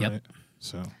 TV end, yep. right?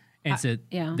 So And so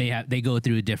yeah. they go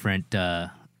through a different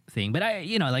thing. But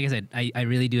like I said, I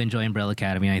really do enjoy Umbrella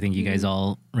Academy. I think you guys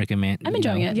all recommend. I'm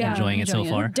enjoying it. Yeah, enjoying I'm it so enjoying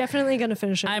it. far. Definitely gonna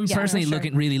finish it. I'm Yeah, personally sure.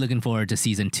 really looking forward to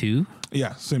season 2,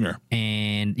 yeah, same here.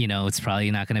 and it's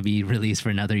probably not going to be released for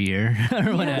another year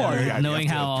or whatever. Well, yeah, knowing you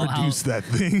have to how produce that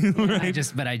thing, right?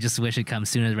 I just wish it comes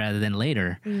sooner rather than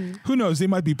later. Who knows? They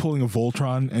might be pulling a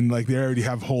Voltron, and like they already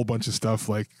have a whole bunch of stuff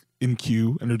like in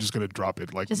queue, and they're just gonna drop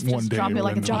it like Just one day, drop it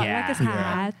like a randomly. Drop Yeah. like it's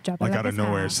hot. Drop it like like out of it's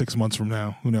nowhere, hot. 6 months from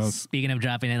now. Who knows? Speaking of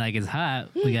dropping it like it's hot,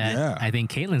 we got. Yeah. I think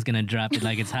Caitlin's gonna drop it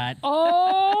like it's hot.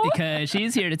 Oh, Because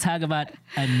she's here to talk about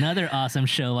another awesome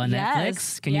show on Yes,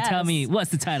 Netflix. Can you tell yes. me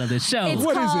what's the title of this show? It's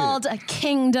What is it? called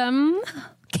Kingdom.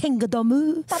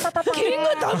 Kingdom.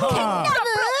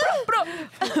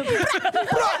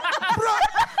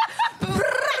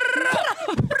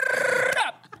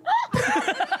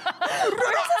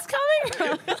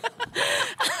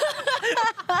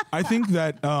 I think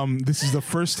that this is the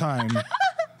first time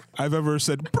I've ever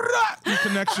said "Brah" in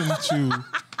connection to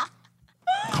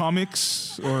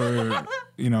comics or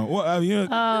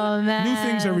Oh man. new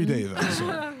things every day though.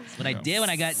 So. What I did when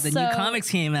I got the So- new comics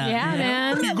came out. Yeah,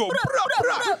 man. You go "Brah,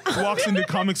 brah." Walks into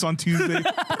comics on Tuesday,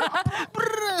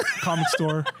 comic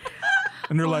store,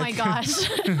 and they're Oh like, my gosh.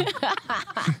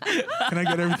 "Can I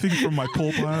get everything from my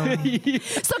pull pile?"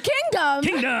 So Kingdom.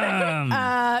 Kingdom.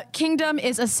 Kingdom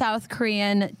is a South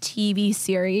Korean TV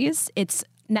series. It's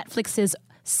Netflix's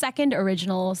second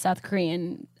original South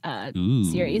Korean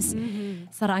series.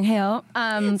 사랑해요.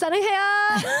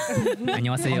 사랑해요.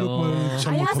 안녕하세요.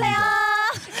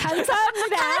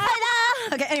 감사합니다.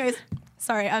 Okay, anyways.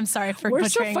 Sorry, I'm sorry for We're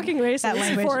so butchering fucking that racist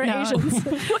language. for No. Asians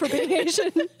for being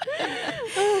Asian.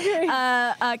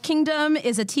 Okay. Kingdom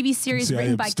is a TV series See, I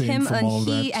written by abstain Kim from all of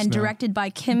Eun-hee that and just now. directed by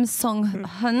Kim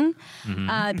Song-hun.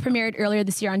 Premiered earlier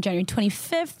this year on January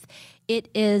 25th. It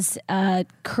is a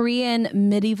Korean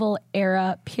medieval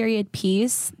era period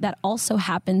piece that also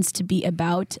happens to be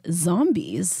about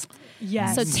zombies.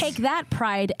 Yes. So take that,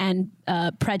 Pride and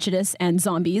Prejudice and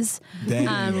zombies.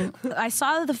 Dang. I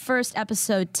saw the first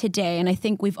episode today, and I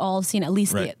think we've all seen at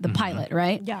least Right. the pilot,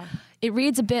 right? Yeah. It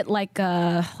reads a bit like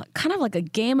kind of like a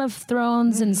Game of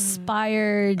Thrones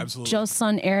inspired Absolutely.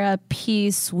 Joseon era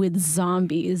piece with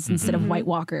zombies instead of White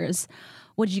Walkers.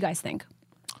 What did you guys think?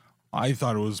 I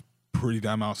thought it was pretty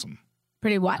damn awesome.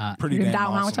 Pretty what? Pretty damn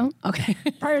awesome. Okay.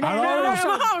 I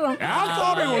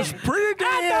thought it was pretty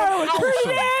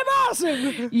damn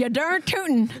awesome. You darn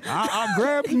tootin'. I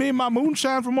grabbed me my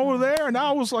moonshine from over there, and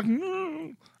I was like,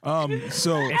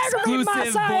 so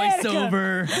Exclusive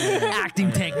voiceover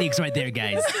acting techniques right there,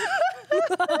 guys.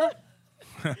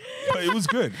 it was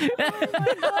good. Good.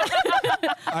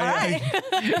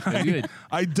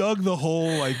 I dug the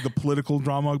whole the political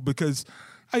drama because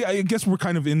I guess we're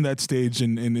kind of in that stage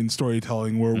in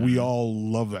storytelling where we all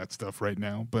love that stuff right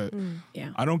now. But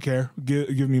Yeah. I don't care.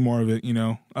 Give me more of it.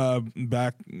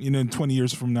 Back in 20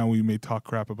 years from now we may talk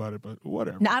crap about it, but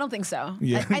whatever. No, I don't think so.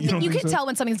 Yeah, I you don't think you think can so? tell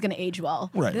when something's going to age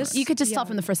well. Right. You could just tell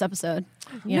from the first episode.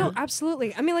 Yeah. No,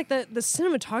 absolutely. I mean, like the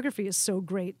cinematography is so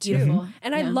great too, Beautiful.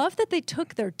 and I Yeah. love that they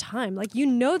took their time. Like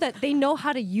that they know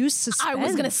how to use suspense. I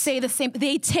was going to say the same.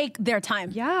 They take their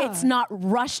time. Yeah. It's not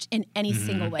rushed in any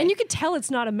single way. and you can tell it's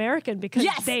not American because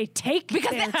Yes. they take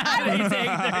Because their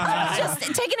I was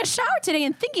just taking a shower today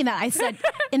and thinking that. I said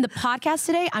in the podcast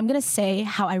today, I'm going to say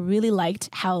how I really liked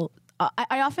how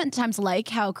I oftentimes like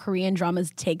how Korean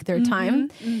dramas take their time.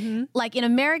 Like in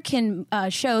American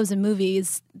shows and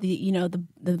movies, the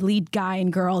lead guy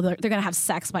and girl, they're going to have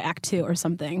sex by act 2 or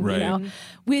something. Right. You know?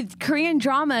 With Korean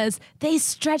dramas, they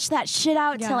stretch that shit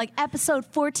out to like episode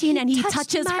 14 and he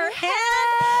touches my her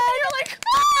hand. And you're like,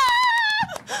 ah!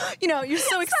 You're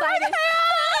so excited.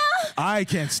 I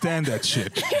can't stand that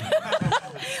shit.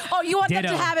 Oh, you want them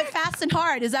Ditto. to have it fast and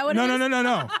hard? Is that what it is?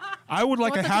 No. I would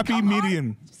like a want them to happy come hard?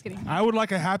 medium. Just kidding. I would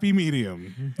like a happy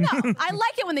medium. No, I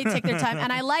like it when they take their time,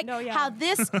 and I like how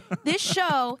this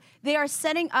show they are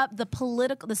setting up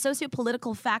the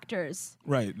socio-political factors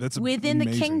Right. That's within the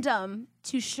amazing. kingdom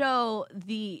to show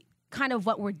the kind of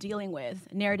what we're dealing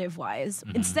with narrative-wise.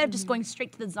 Instead of just going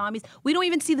straight to the zombies, we don't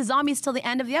even see the zombies till the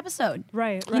end of the episode.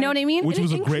 Right. You know what I mean? Which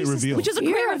was a great reveal. Which is a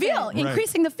great Fear of reveal, it.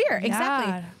 increasing the fear.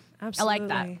 Exactly. Yeah, absolutely. I like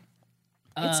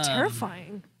that. It's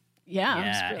terrifying. Yeah.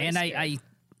 Yeah, really and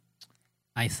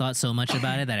I thought so much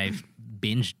about it that I've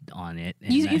binged on it.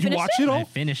 And You I- finished watch it? it all? I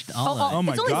finished all of it. Oh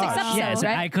my it's only 6 gosh. episodes, Yeah, so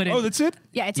right? I couldn't. Oh, that's it?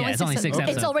 Yeah, it's Yeah, only it's 6 only 6 episodes.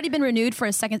 episodes. It's already been renewed for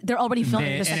a second. They're already filming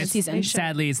the And second it's- season.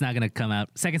 Sadly, it's not going to come out.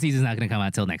 Second season's not going to come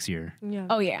out till next year. Yeah.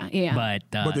 Oh yeah. But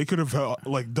But they could have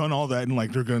done all that and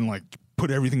they're going to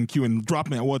put everything in queue and drop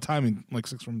me at what time in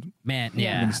 6 from. man,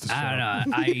 yeah, Minutes to I don't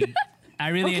know. I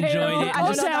really Okay, enjoyed it. calm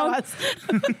Just- down.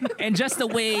 and just the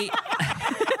way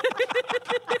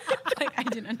I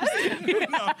didn't understand. Me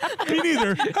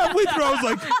neither. Halfway through, I was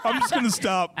like, I'm just going to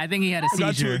stop. I think he had a I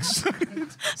got too seizure. excited.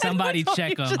 Somebody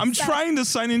check him. I'm trying to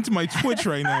sign into my Twitch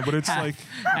right now, but it's like,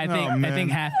 I think oh, man. I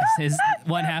think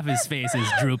one half his face is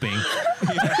drooping.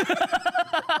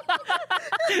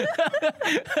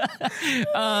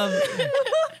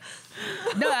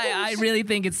 No, I really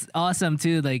think it's awesome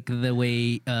too. Like the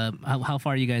way how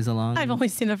far are you guys along? I've only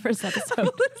seen the first episode.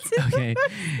 Okay,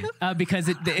 because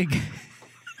it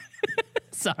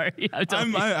sorry, I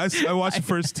watched the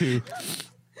first 2.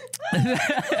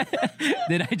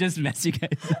 did I just mess you guys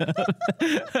up?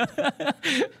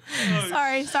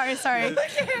 sorry. All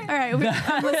right, I'm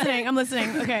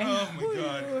listening. Okay. Oh my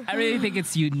God. I really think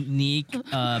it's unique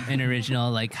and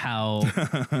original, like how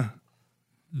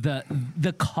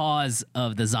the cause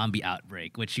of the zombie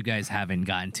outbreak, which you guys haven't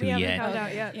gotten to We haven't yet. found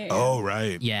out yet. Oh,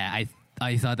 right. Yeah,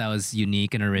 I thought that was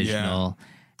unique and original.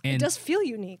 And It does feel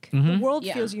unique. The world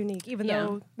Yeah. feels unique, even Yeah.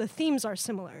 though the themes are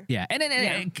similar. yeah,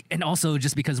 and also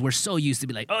just because we're so used to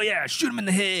be like, oh yeah, shoot him in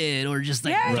the head, or just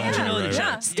like, Yeah, yeah, you know, right, right.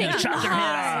 chop Yeah. their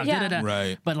head off, Yeah. da-da-da.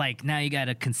 Right. But like now you got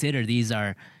to consider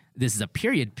this is a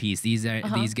period piece. These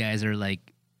guys are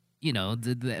like, you know,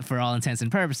 for all intents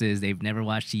and purposes, they've never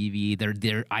watched TV.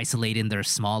 They're isolated in their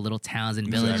small little towns and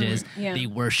villages. Yeah. They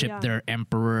worship Yeah. their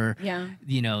emperor. Yeah.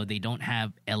 You know, they don't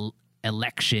have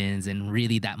elections and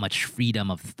really that much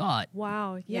freedom of thought.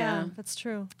 Wow. Yeah, Yeah. that's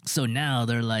true. So now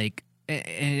they're like,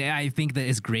 and I think that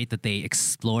it's great that they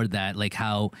explored that, like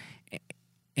how,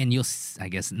 and I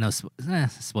guess no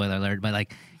spoiler alert, but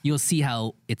like you'll see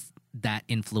how that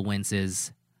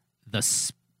influences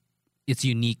its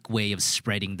unique way of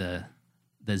spreading the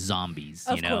zombies.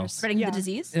 Of you know, course. Spreading Yeah. the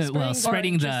disease.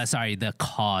 spreading or the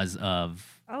cause of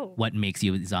Oh. what makes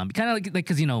you a zombie. Kind of like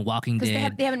because Walking Because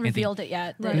Dead. they haven't and revealed it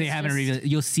yet. Right. They It's haven't just- revealed.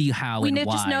 You'll see how We and just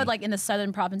why. know, like in the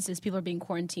southern provinces, people are being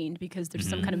quarantined because there's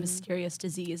some kind of mysterious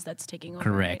disease that's taking over.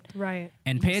 Correct. Right.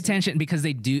 And pay attention because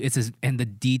they do. And the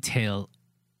detail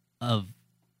of,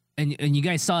 and you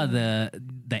guys saw the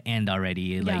end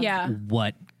already. Like Yeah.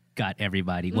 what got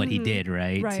everybody, what he did,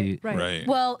 right? Right. Right. Right.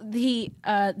 Well, they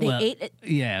ate it.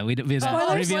 Yeah, we're not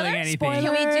Spoilers? revealing anything.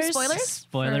 Can we do Spoilers? spoilers?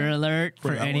 Spoiler alert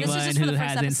for that one. anyone This is just for who the first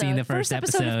hasn't seen the episode. first First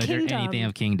episode of episode or Kingdom. anything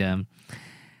of Kingdom.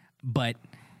 But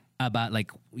about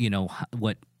like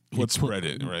what. he What put- spread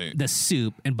it, right? The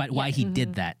soup, and but why he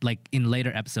did that. Like in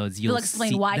later episodes, you'll They'll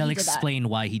explain why they'll he did that. explain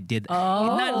why he did.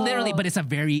 Not literally, but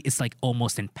it's like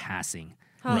almost in passing.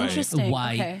 Right. Interesting.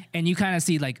 Why? Okay. And you kind of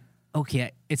see like,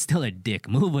 okay, it's still a dick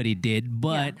move what he did,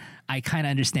 but I kind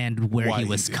of understand where Why he he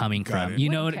was did. coming Got from. it. You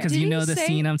know, because Did you he know the say-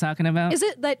 scene I'm talking about. Is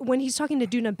it that when he's talking to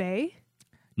Duna Bay?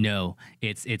 No,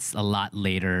 it's a lot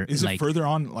later. Is like, it further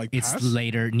on? Like It's past?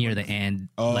 later near the end.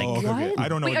 Oh, like okay, okay. What? I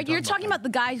don't know. Wait, what you're talking about the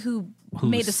guy who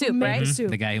made the soup, made right? the soup.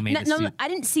 the guy who made the No, soup. I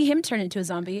didn't see him turn into a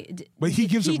zombie. But he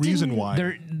gives a reason why.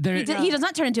 He does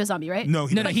not turn into a zombie, right? No,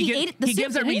 he No, doesn't. he, he gi- ate the he soup,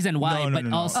 gives a didn't he? reason why, No, no, but no,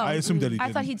 no. also I assumed that he I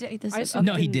didn't. thought he did eat the I soup. assumed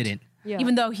no, he didn't. Yeah.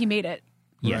 Even though he made it.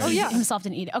 Yes. Oh, yeah. Himself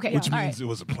didn't eat it. Okay, Which all means right. it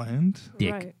was planned.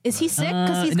 Dick. Right. Is he sick?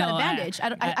 Because he's got no, a bandage. I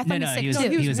thought no, he no, was sick he was, too.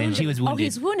 he was wounded. he was Oh, wounded.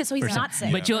 he's wounded, so he's for some- not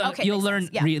sick. But you'll Okay, you'll makes learn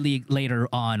sense. Yeah. really later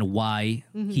on why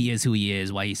he is who he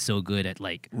is, why he's so good at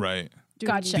like Right.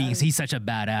 Gotcha. being. He's such a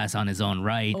badass on his own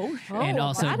right, and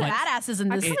also badass. but Badasses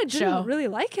in I this kind of show. didn't really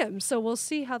like him, so we'll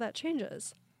see how that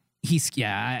changes. he's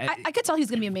yeah. I could tell he's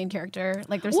gonna be a main character.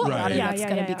 Like there's Well, something about him yeah, that's yeah,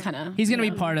 gonna yeah, be yeah. kind of. He's gonna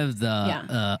be part of the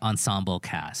Yeah. ensemble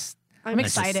cast. I'm let's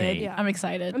just excited. say. Yeah. I'm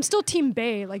excited. I'm still Team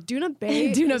Bay. Like Duna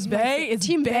Bay. Duna is my Bay fa- is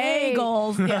Team Bay.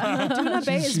 bagels. Yeah. Duna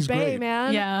Bay is She's Bay, great.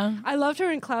 man. Yeah. I loved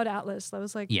her in Cloud Atlas. That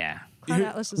was like Yeah. Cloud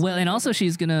Atlas is Well, and my also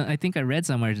she's gonna. I think I read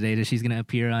somewhere today that she's gonna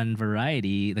appear on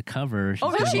Variety, the cover. She's Oh,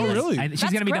 really? gonna be She the- is? Really? she's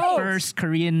That's gonna be the great. first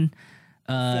Korean.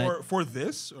 For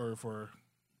this or for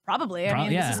Probably. I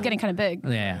mean, yeah. this is getting kind of big.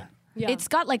 Yeah. Yeah. It's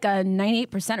got like a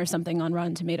 98% or something on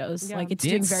Rotten Tomatoes. Yeah. Like it's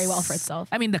doing very well for itself.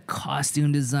 I mean, the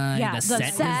costume design, the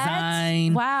set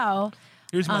design. Wow.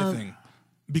 Here's my thing.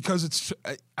 Because it's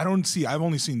I don't see I've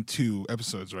only seen 2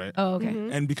 episodes, right? Oh, okay.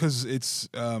 And because it's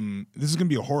this is gonna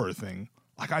be a horror thing.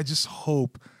 Like I just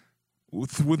hope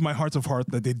with my hearts of heart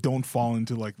that they don't fall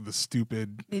into like the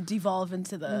stupid They devolve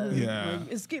into the Yeah.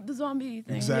 like, escape the zombie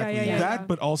thing. exactly yeah, that, yeah.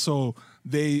 but also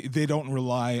they don't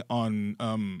rely on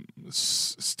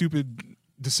stupid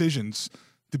decisions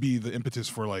to be the impetus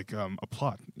for like a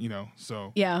plot, you know.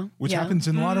 So Yeah, which yeah. happens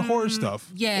in a lot of horror stuff.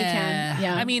 Yeah. can,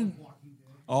 yeah. I mean,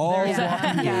 Oh, there's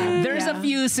Yeah. a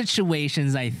few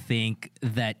situations I think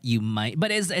that you might,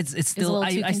 but it's It's still a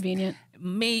little too I convenient.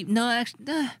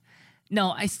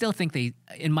 No, I still think they,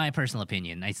 in my personal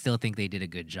opinion, I still think they did a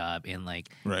good job in like,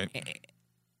 right.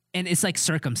 and it's like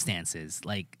circumstances.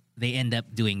 Like they end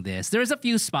up doing this. There's a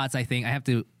few spots I think I have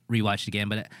to rewatch it again,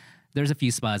 but there's a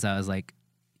few spots I was like,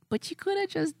 but you could have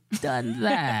just done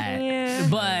that. Yeah.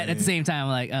 But at the same time,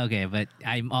 I'm like, okay, but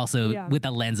I'm also Yeah. with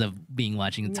the lens of being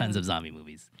watching tons of zombie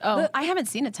movies. Oh, I haven't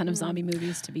seen a ton of zombie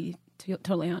movies to be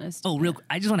totally honest. Oh,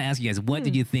 I just want to ask you guys, what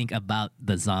did you think about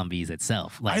the zombies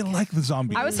itself? I like the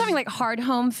zombie. I was having like hard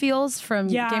home feels from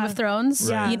Yeah. Game of Thrones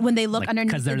Right. when they look underneath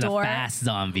because the they're door. the fast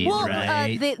zombies, Well,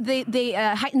 right? they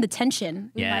heighten the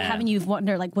tension by Yeah. having you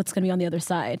wonder like what's going to be on the other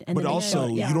side. And but then they also,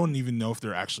 show it, yeah. you don't even know if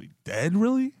they're actually dead,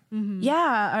 really.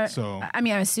 Yeah. So- I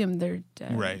mean, I assume they're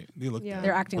dead. Right? They look. Yeah. dead,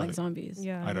 They're acting but like zombies.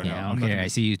 Yeah. I don't know. yeah, I'm not okay. gonna- I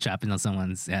see you chopping on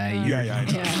someone's. Yeah, yeah.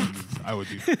 Yeah. I would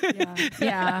do. Yeah.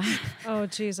 Yeah. Oh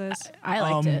Jesus. I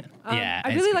liked it. Yeah, I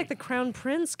it's really great. like the Crown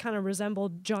Prince. Kind of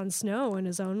resembled Jon Snow in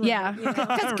his own right. Yeah. you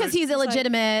know? Because he's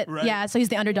illegitimate. Right. Yeah. So he's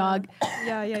the underdog.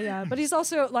 Yeah. But he's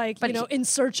also like But you know in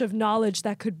search of knowledge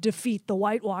that could defeat the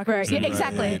White Walkers. Right. Yeah, Right.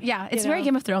 exactly. Yeah. It's You very know?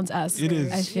 Game of Thrones-esque. It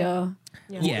is. I feel.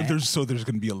 Yeah. There's going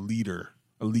to be a leader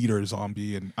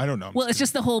zombie, and I don't know. Well, it's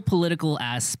just the whole political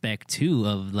aspect too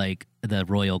of like the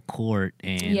royal court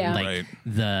and Yeah. like Right.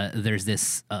 there's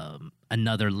this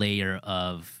another layer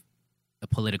of a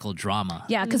political drama.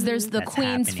 Yeah, because there's the That's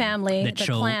Queen's happening. family, The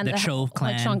Cho- clan, the Cho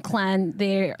clan. Like Chong clan.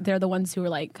 They're the ones who are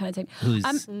like kind of taking. Who's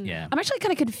I'm actually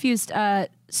kind of confused.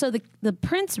 So the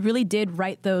prince really did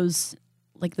write those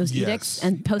Yes. edicts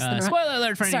and post them around. spoiler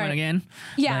alert for Sorry. anyone again.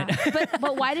 Yeah,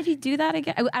 but why did he do that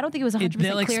again? I don't think it was 100%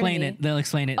 They'll clear to explain me. it. They'll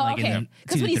explain it Oh, like okay. in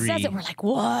Because 2 when to he 3. says it, we're like,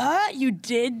 "What? You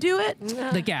did do it?"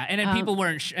 Like yeah, and then people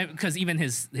weren't because even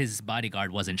his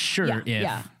bodyguard wasn't sure Yeah, if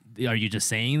yeah. are you just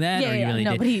saying that Yeah, or you yeah, really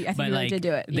no, did. but I think he really like, did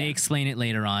do it, They yeah. explain it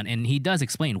later on, and he does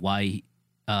explain why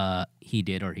he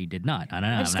did or he did not. I don't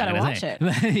know. I just I'm gotta not watch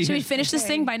gonna say. it. Should we finish this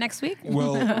thing by next week?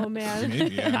 well, Oh man.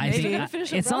 maybe. Yeah. I Maybe. think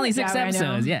Finish it, it's bro. only 6 Yeah, I know.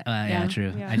 episodes. Yeah, yeah, Yeah.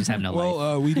 true. Yeah. I just have no life.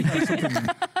 Well,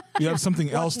 we have something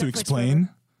else to Netflix explain.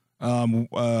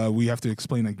 We have to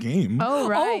explain a game. Oh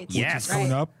right. Yes.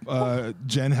 Coming up,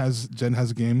 Jen has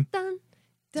a game Dun,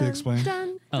 to dun, explain.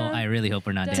 dun, Oh, dun, I really hope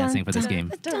we're not dun, dancing for this dun,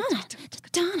 game. dun,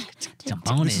 dun.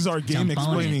 Jump on This it. is our game Jump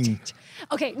on it. explaining.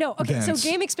 Okay, no. Okay, Dance. so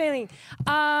game explaining.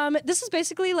 This is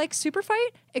basically like Super Fight,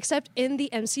 except in the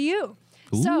MCU.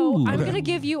 So Ooh. I'm Okay. going to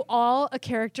give you all a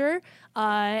character,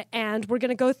 and we're going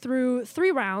to go through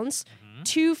 3 rounds,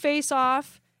 2 face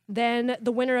off, Then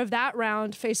the winner of that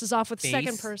round faces off with the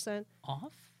second Face person.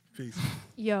 Off? Face.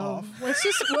 Yo, let's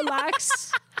just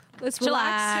relax. Let's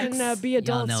relax and be Y'all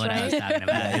adults, know what I was right? talking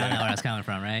about. Y'all know where I was coming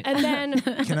from, right? And then,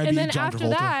 Can I and be then John after Travolta?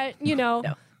 that, you know,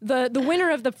 the winner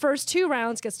of the first 2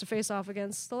 rounds gets to face off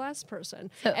against the last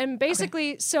person. And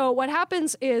basically, so what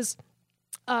happens is,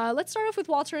 let's start off with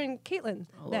Walter and Caitlin.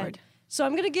 then. Lord. So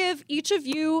I'm going to give each of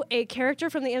you a character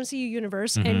from the MCU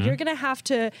universe, and you're going to have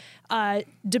to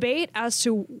debate as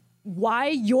to why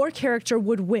your character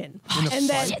would win.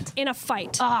 In a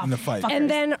Fight. In the fight. And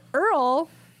then Earl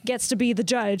gets to be the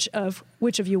judge of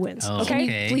which of you wins. Oh, okay?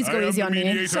 okay. Please go easy on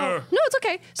me. So no, it's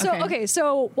okay. So Okay.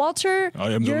 so Walter,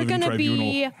 I am the you're living gonna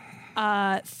be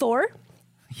Thor,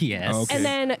 Yes. Okay. and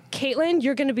then Caitlin,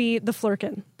 you're gonna be the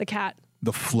Flurkin, the cat,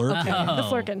 The Flurkin. the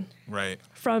Flurkin Right.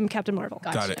 from Captain Marvel.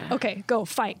 Got it. Okay, go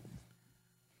fight.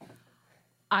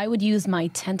 I would use my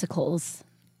tentacles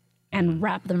and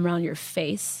wrap them around your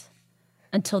face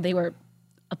until they were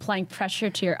applying pressure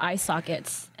to your eye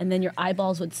sockets, and then your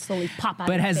eyeballs would slowly pop out.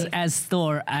 But of your face. as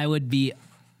Thor,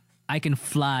 I can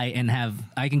fly and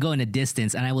I can go in a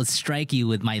distance, and I will strike you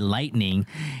with my lightning,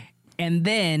 and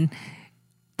then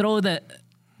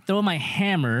throw my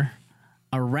hammer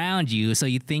around you, so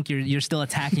you think you're still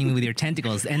attacking me with your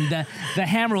tentacles, and the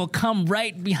hammer will come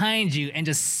right behind you and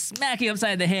just smack you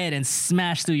upside the head and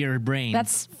smash through your brain.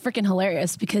 That's freaking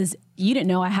hilarious because you didn't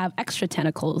know I have extra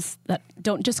tentacles that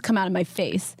don't just come out of my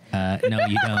face. no,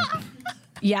 you don't.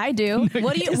 Yeah, I do.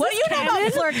 What do you know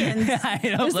about Flurkins? I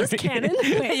don't Is this look- canon?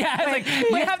 Yeah, I was like,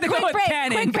 we have to go with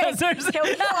canon. 'cause there's-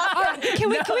 Can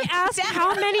we ask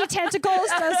how many tentacles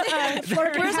does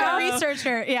Flurkin Where's our have?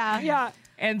 researcher? Yeah. Yeah.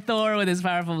 And Thor with his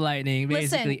powerful lightning,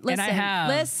 basically. Listen, and I have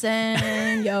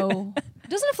listen, yo.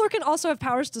 Doesn't a Flurkin also have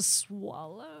powers to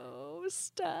swallow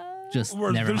stuff? just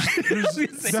Or never mind. there's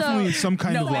definitely some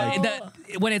kind No, of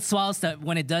like. when it swallows stuff,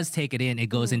 when it does take it in, it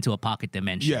goes into a pocket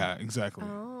dimension. Yeah, exactly.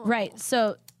 Right.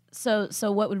 So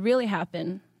what would really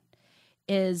happen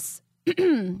is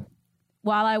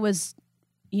while I was,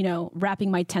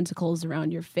 wrapping my tentacles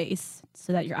around your face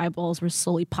so that your eyeballs were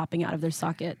slowly popping out of their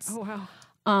sockets. Oh wow.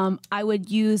 I would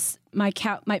use my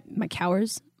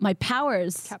powers,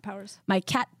 Cat powers. my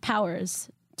cat powers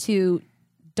to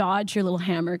dodge your little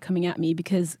hammer coming at me,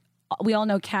 because we all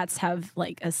know cats have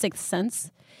like a sixth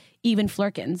sense, even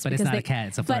Flurkins. But it's not a cat,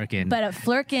 it's a Flurkin. But a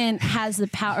Flurkin has the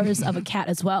powers of a cat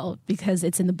as well, because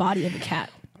it's in the body of a cat.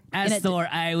 As And it- Thor,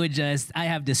 I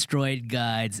have destroyed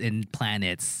gods and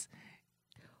planets.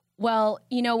 Well,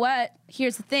 you know what?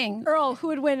 Here's the thing. Earl, who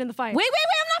would win in the fight? Wait,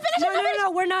 I'm not finished. I'm not finished.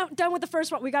 No, we're not done with the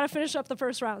first round. We got to finish up the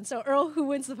first round. So, Earl, who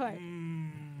wins the fight?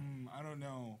 I don't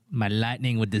know. My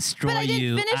lightning would destroy I didn't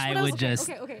you. finish what I was- would just.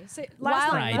 Okay. Say,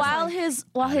 last line. While last line. his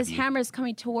Out of you. hammer is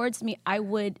coming towards me, I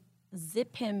would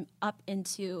zip him up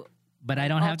into. But I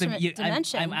don't have to. alternate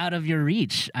dimension. I'm out of your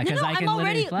reach because No, I can I'm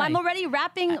literally fly. already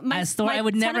wrapping my. As Thor, my I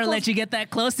would never tentacles- let you get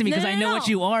that close to me because I know what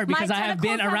you are, because I have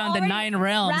been tentacles are around the already 9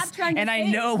 realms wrapped around and your I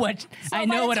face. know what So I by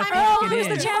know the what a time Flurkin who's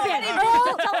the is. champion?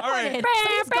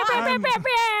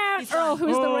 Earl,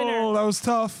 who's the winner? Oh, that was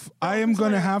tough. I am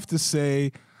going to have to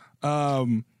say,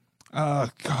 God,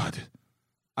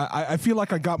 I feel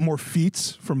like I got more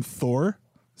feats from Thor,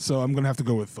 so I'm going to have to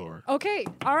go with Thor. Okay,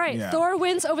 all right. Yeah. Thor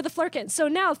wins over the Flurkin. So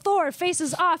now Thor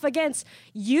faces off against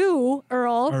you,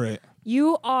 Earl. All right.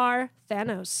 You are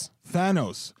Thanos.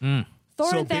 Thanos. Thor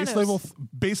So and Thanos.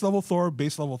 base level Thor,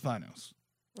 base level Thanos.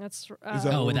 That's. Is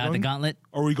that Oh, what we're without the going? gauntlet?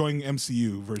 Or are we going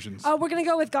MCU versions? We're gonna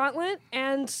go with Gauntlet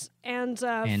and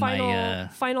my,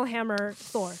 final hammer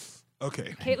Thor.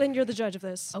 Okay. Caitlin, you're the judge of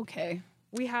this. Okay.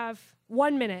 We have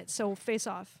 1 minute, so face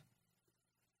off.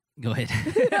 Go ahead.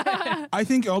 I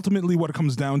think ultimately what it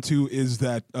comes down to is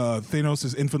that Thanos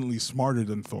is infinitely smarter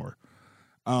than Thor.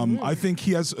 I think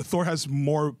Thor has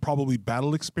more probably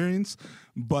battle experience,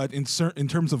 but in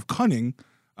terms of cunning,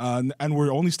 and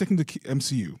we're only sticking to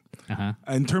MCU.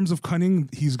 In terms of cunning,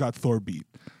 he's got Thor beat.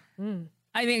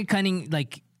 I think cunning,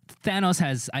 like Thanos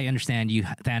has. I understand you.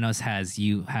 Thanos has.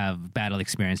 You have battle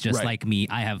experience, just Right. like me.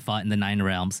 I have fought in the 9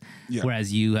 realms, Yeah.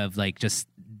 whereas you have like just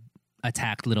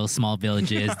attacked little small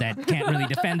villages that can't really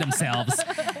defend themselves.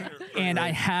 And I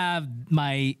have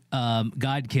my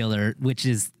God Killer, which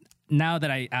is now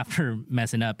that after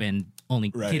messing up and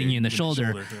only Right. hitting you in the In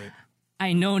shoulder, right.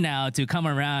 I know now to come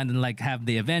around and like have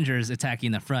the Avengers attack you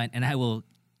in the front, and I will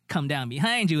come down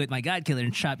behind you with my God Killer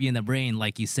and chop you in the brain,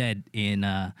 like you said in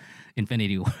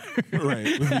Infinity War.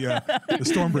 Right, with the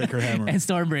Stormbreaker hammer. And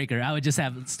Stormbreaker, I would just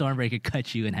have Stormbreaker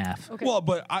cut you in half. Okay. Well,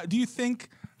 but do you think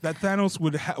that Thanos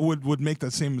would make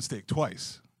that same mistake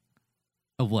twice?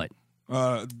 Of what?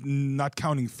 Not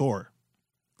counting Thor.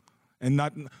 and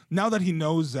not now that he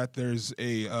knows that there's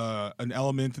an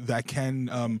element that can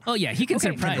Oh yeah, he can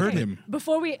surprise hurt him. him.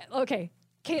 Before we,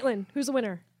 Caitlin, who's the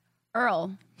winner?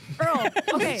 Earl. Earl.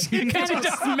 Okay. Because you're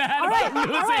just mad All right. about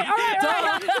losing. All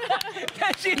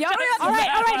right.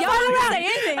 Y'all don't have to say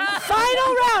anything.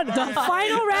 Final round. The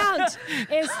final round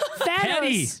is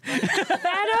Petty.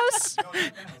 Thanos.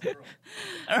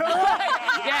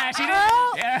 Thanos. Yeah, she did.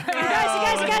 Earl. Yeah.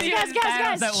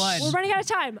 Guys. That one. We're running out of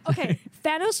time. Okay.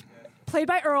 Thanos, played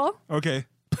by Earl, Okay.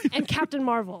 and Captain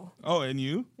Marvel. Oh, and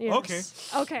you? Yes.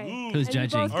 Okay. Okay. Who's and you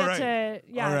judging? both get All right. to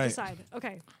All right. decide.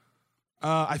 Okay.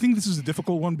 I think this is a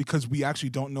difficult one because we actually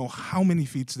don't know how many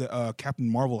feats that Captain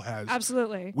Marvel has.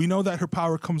 Absolutely. We know that her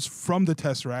power comes from the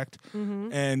Tesseract,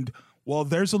 and well,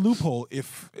 there's a loophole.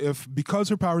 If because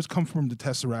her powers come from the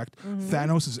Tesseract,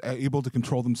 Thanos is able to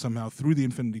control them somehow through the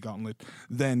Infinity Gauntlet,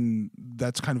 then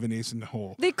that's kind of an ace in the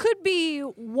hole. They could be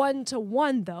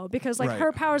 1-to-1 though, because like Right.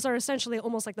 her powers are essentially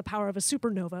almost like the power of a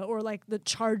supernova or like the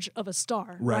charge of a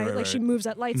star, Right, right? right, Like she right. moves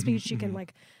at light speed. She can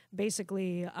like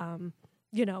basically,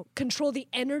 control the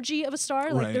energy of a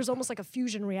star. Like Right. there's almost like a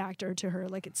fusion reactor to her.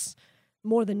 Like it's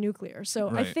more than nuclear. So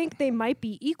I Right. think they might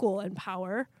be equal in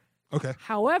power. Okay.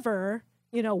 However,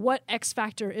 what X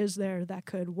factor is there that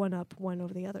could one up one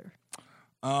over the other?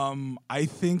 I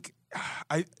think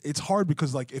it's hard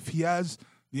because like if he has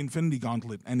the Infinity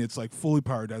Gauntlet and it's like fully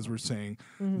powered as we're saying,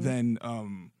 then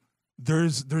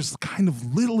there's kind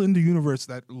of little in the universe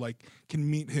that like can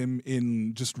meet him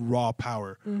in just raw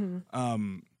power.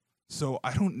 So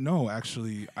I don't know.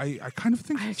 Actually, I kind of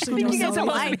think. I actually don't You guys know. are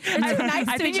lying. It's nice I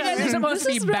to think each you guys other. are supposed to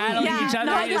be This is really- battling yeah, each other.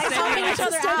 no, You're like saying, helping like, each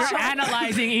other out. you're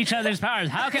analyzing each other's powers.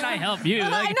 How can I help you?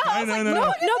 Like, I know.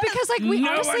 No, because like we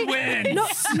No honestly, one wins. no,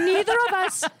 neither of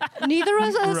us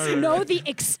Right. know the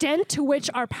extent to which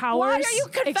our powers Why are you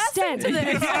confessing extend. to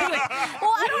this? Well,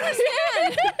 I don't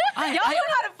understand. Y'all know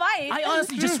how to fight. I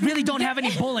honestly just really don't have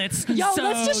any bullets. Yo, so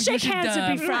let's just you shake should, hands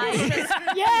and be friends. Just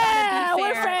Yeah, be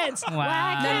we're fair. friends. Wow.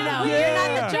 Why No, can't you're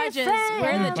Yeah. not the judges. We're the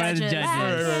We're the judges. judges.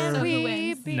 Why Right, can't right, we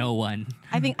right. be- No one.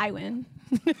 I think I win.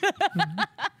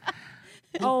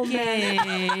 Oh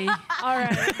man. All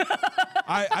right.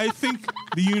 I think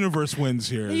the universe wins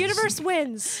here. The universe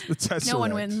wins. The Tesseract. No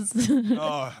one wins.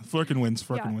 Flurkin wins.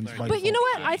 Flurkin Yeah. wins. by But you know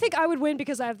default. what? I think I would win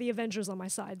because I have the Avengers on my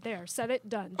side. There, said it,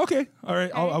 done. Okay. All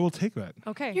right. Okay. I will take that.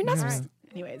 Okay. You're not All supposed right.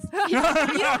 Anyways. You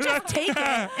don't just take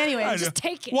it. Anyways. Just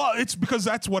take it. Well, it's because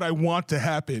that's what I want to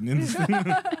happen. And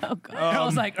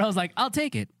Earl's like, I'll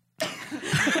take it.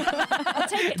 I'll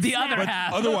take it. The other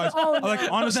half. otherwise, like the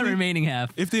honestly, remaining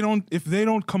half. if they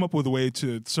don't come up with a way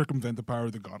to circumvent the power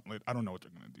of the gauntlet, I don't know what they're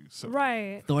gonna do. So,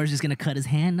 Right. Thor's just gonna cut his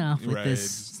hand off with Right. with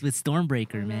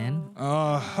Stormbreaker, man.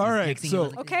 all right. mixing So, it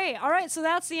with Okay. All right. So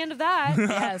that's the end of that.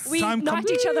 Yes. We Time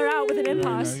knocked each other out with an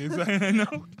impasse. I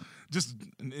know. Just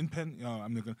an impen. No,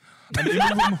 I'm not gonna.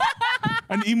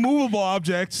 An immovable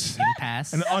object.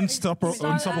 Pass. An unstoppable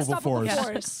Unstoppable force.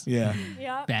 force. Yeah.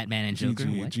 Yeah. Batman and Joker.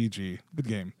 GG. What? GG. Good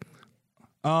game.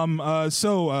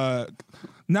 So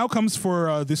now comes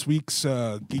for this week's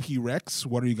Geeky Rex.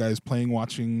 What are you guys playing,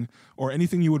 watching, or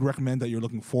anything you would recommend that you're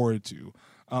looking forward to?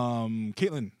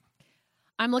 Caitlin.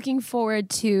 I'm looking forward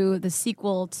to the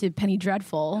sequel to Penny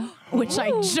Dreadful, which I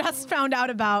just found out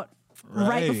about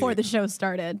right before Right. the show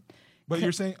started. But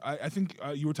you're saying, I think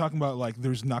you were talking about like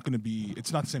there's not going to be,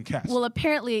 it's not the same cast. Well,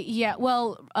 apparently, yeah.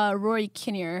 Well, Rory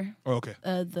Kinnear, oh, okay.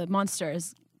 the monster,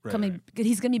 is Right, coming. right.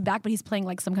 He's gonna be back, but he's playing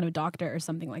like some kind of doctor or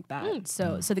something like that.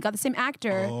 So they got the same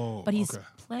actor, Oh, but he's okay.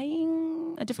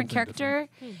 playing a different Something character,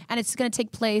 and it's gonna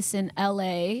take place in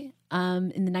L.A.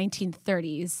 In the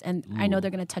 1930s, and I know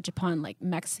they're gonna touch upon like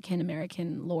Mexican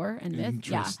American lore and myth. Yeah.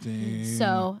 Interesting.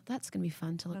 So that's gonna be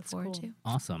fun to look That's forward cool. to.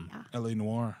 Awesome. L.A.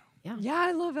 Noir. Yeah,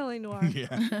 I love LA Noir. Yeah.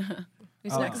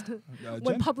 Who's next? When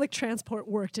Jen? public transport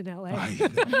worked in LA.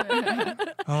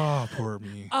 Oh, poor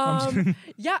me.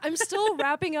 Yeah, I'm still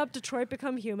wrapping up Detroit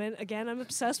Become Human. Again, I'm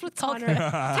obsessed with Connor.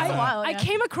 a while, I yeah.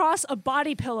 came across a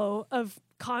body pillow of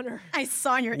Connor. I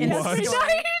saw in your What? Insta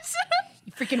story.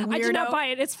 You freaking weirdo. I did not buy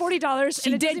it. It's $40, She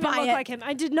and it did doesn't even buy look it. like him.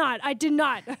 I did not. I did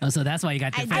not. Oh, so that's why you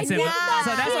got defensive. did not.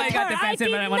 So that's why you got I defensive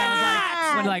did when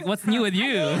I was like, what's new with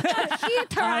you?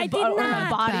 I did Or a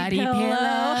not. body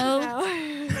pillow.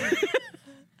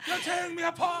 You're tearing me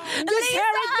apart. You're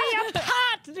tearing me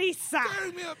apart, Lisa.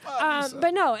 Tearing me apart. Lisa.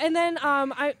 But no, and then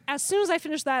I as soon as I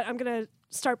finish that, I'm gonna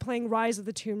start playing Rise of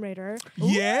the Tomb Raider.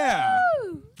 Yeah.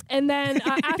 And then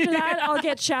after that, I'll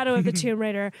get Shadow of the Tomb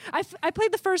Raider. I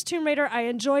played the first Tomb Raider. I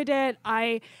enjoyed it.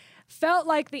 I felt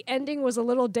like the ending was a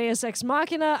little Deus Ex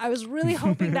Machina. I was really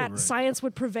hoping that Right. science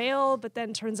would prevail, but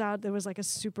then turns out there was like a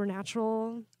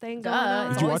supernatural thing going on.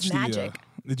 It's Did you always watch magic.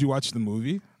 Did you watch the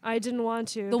movie? I didn't want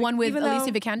to. The one with even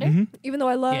Alicia though, Vikander? Even though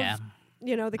I love, Yeah.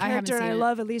 you know, the I haven't character, and I seen it.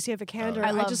 love Alicia Vikander. I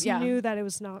I love- just yeah. knew that it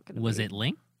was not going to Was be it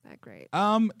Link? that great.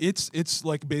 It's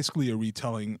like basically a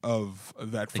retelling of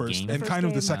that The first game? and First kind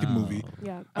of the game. second Oh. movie.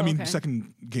 Yeah. I mean, okay.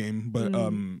 second game, but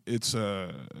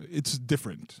it's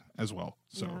different as well.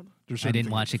 So Yeah. there's I certain didn't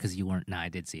things watch it different. because you weren't. No, I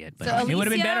did see it, but So it would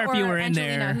have been Alicia better if you or were in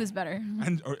Angelina, there. Who's better?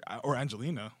 And or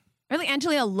Angelina. Really,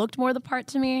 Angelina looked more the part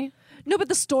to me. No, but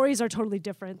the stories are totally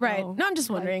different. Right. though. No, I'm just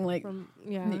wondering, like, from,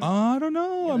 yeah. I don't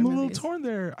know. Yeah, I'm the a little movies. torn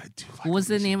there. I do. Like What was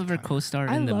the Alicia name of her Vikander. co-star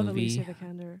I in the love movie? Alicia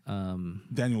Vikander.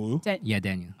 Daniel Wu. Yeah,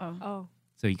 Daniel. Oh.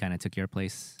 So he kind of took your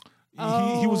place. He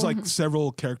was Oh. like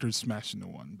several characters smashed into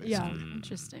one, basically. Yeah.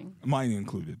 Interesting. Mine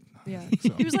included. Yeah.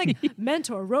 So. He was like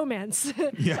mentor, romance,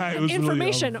 Yeah, it was really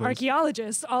information, all over the place.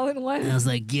 archaeologist, all in one. I was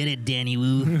like, get it, Danny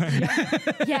Wu.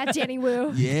 Yeah, Danny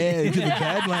Wu. Yeah, into the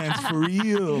Badlands for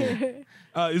real.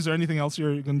 Is there anything else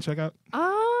you're going to check out?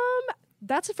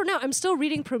 That's it for now. I'm still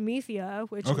reading Promethea,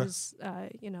 which Okay. is,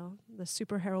 you know, the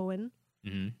super heroine.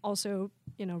 Mhm. Also,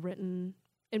 you know, written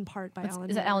in part by Alan.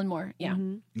 Is that Moore. Alan Moore? Yeah.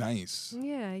 Nice.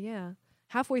 Yeah, yeah.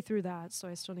 Halfway through that, so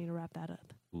I still need to wrap that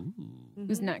up. Ooh.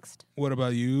 Who's next? What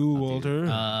about you, Walter?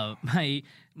 My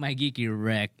geeky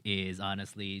wreck is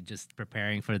honestly just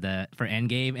preparing for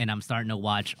Endgame, and I'm starting to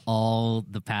watch all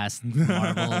the past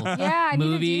Marvel Yeah, I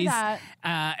movies. need to do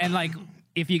that. And like,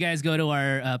 if you guys go to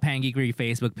our Pan Geekery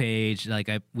Facebook page, like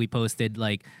we posted,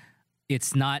 like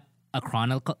it's not a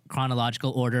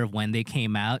chronological order of when they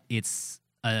came out. It's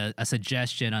a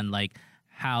suggestion on like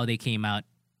how they came out,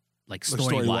 like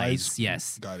story wise.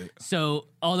 Yes. Got it. So,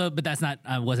 but that's not,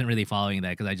 I wasn't really following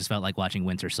that because I just felt like watching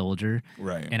Winter Soldier.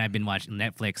 Right. And I've been watching,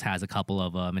 Netflix has a couple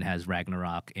of them. It has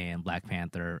Ragnarok and Black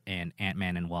Panther and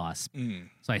Ant-Man and Wasp.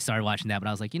 So I started watching that, but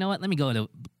I was like, you know what? Let me go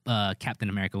to Captain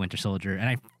America Winter Soldier. And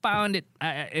I found it,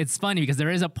 it's funny because there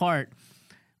is a part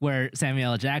where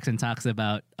Samuel L. Jackson talks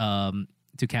about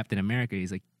to Captain America.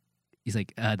 He's like,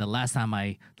 the last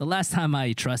time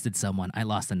I trusted someone, I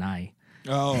lost an eye.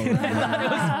 Oh, I thought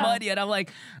it was funny, and I'm like,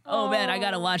 oh man, I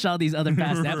gotta watch all these other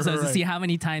past episodes to Right. see how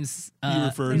many times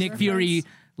refers. Nick Fury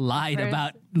lied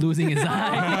about losing his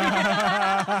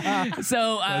eye.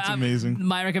 So That's amazing.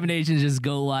 My recommendation is just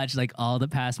go watch like all the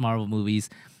past Marvel movies,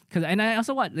 and I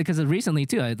also watched because recently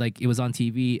too, it was on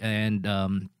TV and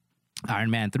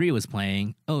Iron Man 3 was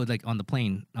playing. Oh, like on the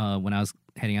plane when I was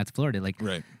heading out to Florida, like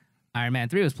right. Iron Man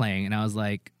 3 was playing, and I was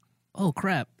like, oh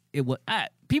crap! It was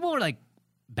people were like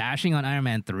bashing on Iron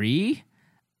Man 3,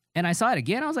 and I saw it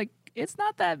again. I was like, it's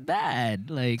not that bad.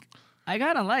 Like, I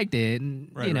kind of liked it, and,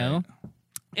 Right, you know. right.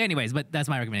 Anyways, but that's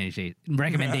my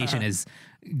recommendation is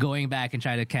going back and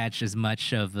try to catch as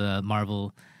much of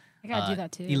Marvel. I gotta do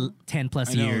that too. 10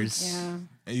 plus I know, years Yeah.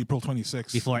 April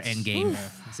 26th. before Endgame,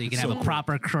 so you can have a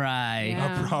proper cry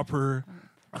Yeah. A proper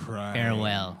cry.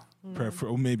 farewell.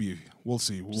 Maybe we'll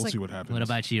see. We'll see what happens. What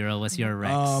about you, Earl? What's your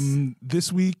Rex?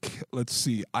 This week, let's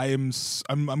see. I'm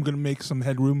gonna make some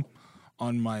headroom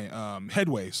on my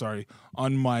headway. Sorry,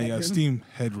 on my Steam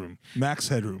headroom, max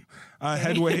headroom,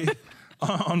 headway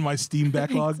on my Steam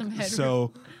backlog. some headroom.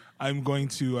 So I'm going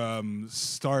to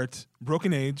start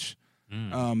Broken Age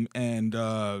and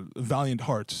Valiant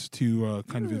Hearts, two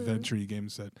kind of adventure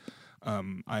games that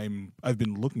I've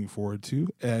been looking forward to,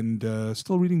 and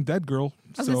still reading Dead Girl.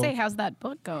 I was gonna say, how's that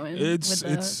book going? It's- with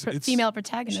the it's- female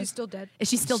protagonist. She's still dead. Is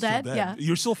she still dead? Yeah.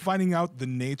 You're still finding out the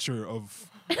nature of.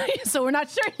 So we're not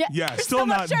sure yet. Yeah, We're still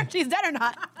not- sure if she's dead or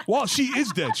not. Well, she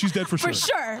is dead. She's dead for sure. For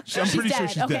sure. I'm She's pretty sure dead.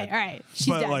 she's Okay, dead. all right. She's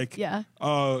but dead. like, Yeah.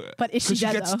 but is she she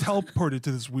dead, gets though? teleported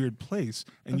to this weird place,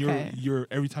 and Okay. you're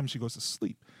every time she goes to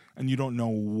sleep, and you don't know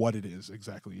what it is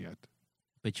exactly yet.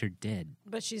 But you're dead.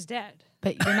 But she's dead.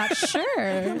 But you're not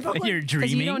sure. But you're Because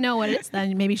dreaming. you don't know what it is,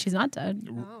 then maybe she's not dead.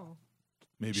 Oh.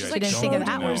 Maybe She's I like didn't think of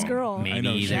that don't Schrodinger's know. girl. I know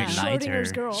Maybe they she's lied to her.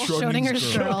 Schrodinger's girl.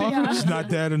 Schrodinger's girl. She's not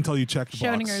dead until you check the box.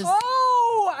 Schrodinger's.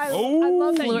 Oh, I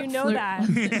love that Flirt, you know flirt.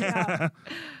 that.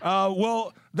 Yeah.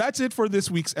 Well, that's it for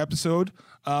this week's episode.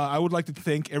 I would like to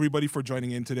thank everybody for joining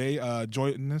in today.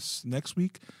 Join us next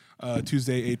week,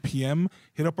 Tuesday, 8 p.m.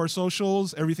 Hit up our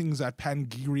socials. Everything's at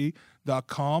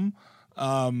pangiri.com.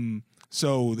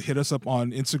 So hit us up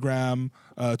on Instagram,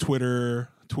 Twitter,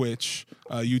 Twitch,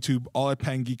 YouTube, all at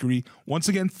Pangeekery. Once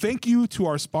again, thank you to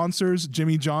our sponsors,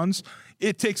 Jimmy John's.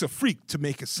 It takes a freak to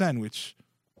make a sandwich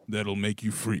that'll make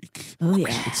you freak. Oh,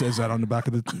 yeah. It says that on the back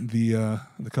of the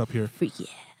cup here. Freak,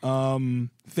 yeah.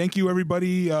 Thank you,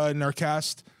 everybody in our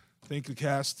cast. Thank the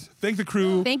cast. Thank the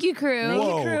crew. Thank you, crew. Thank you,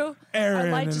 Whoa. crew. Aaron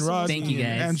I'd like and to see Rodney Thank you,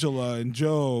 and guys. Angela and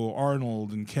Joe,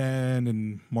 Arnold and Ken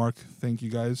and Mark. Thank you,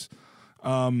 guys.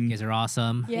 You guys are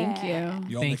awesome. Yeah. Thank you.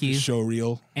 Y'all Thank make you. the show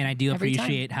real. And I do Every time.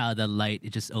 appreciate how the light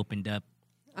it just opened up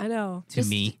I know. to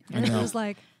me. And it was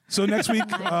like, So next week,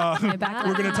 we're going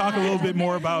to talk a little bit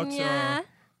more about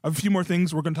a few more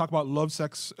things. We're going to talk about love,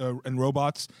 sex, and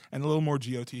robots, and a little more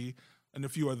GOT, and a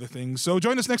few other things. So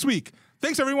join us next week.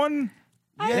 Thanks, everyone.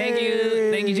 Thank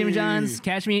you, Jimmy Johns.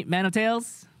 Catch me, Man of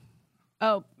Tales.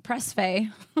 Oh, press Faye.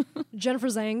 Jennifer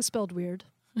Zhang spelled weird.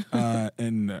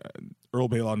 And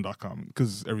earlbalon.com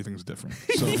because everything's different.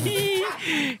 So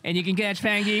And you can catch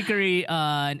Pangeekery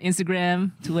on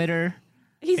Instagram, Twitter,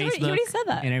 He Facebook, already said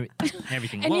that. and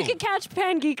everything. And Whoa. you can catch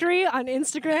Pangeekery on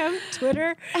Instagram,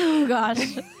 Twitter. Oh gosh.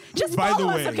 Just By the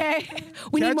follow way, us, okay?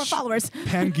 We need more catch followers.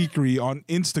 Pangeekery on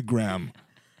Instagram,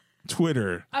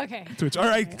 Twitter, Okay. Twitch. All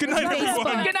right. Good night,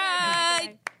 everyone. Good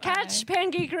night. Catch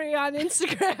Pangeekery on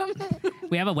Instagram.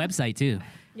 We have a website too.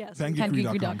 Yes.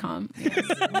 Pangeekery.com.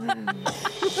 Pangeekery.com.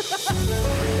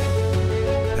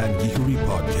 Pangeekery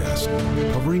Podcast,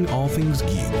 covering all things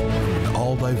geek from an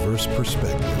all-diverse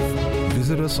perspective.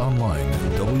 Visit us online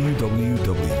at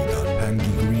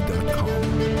www.pangeekery.com.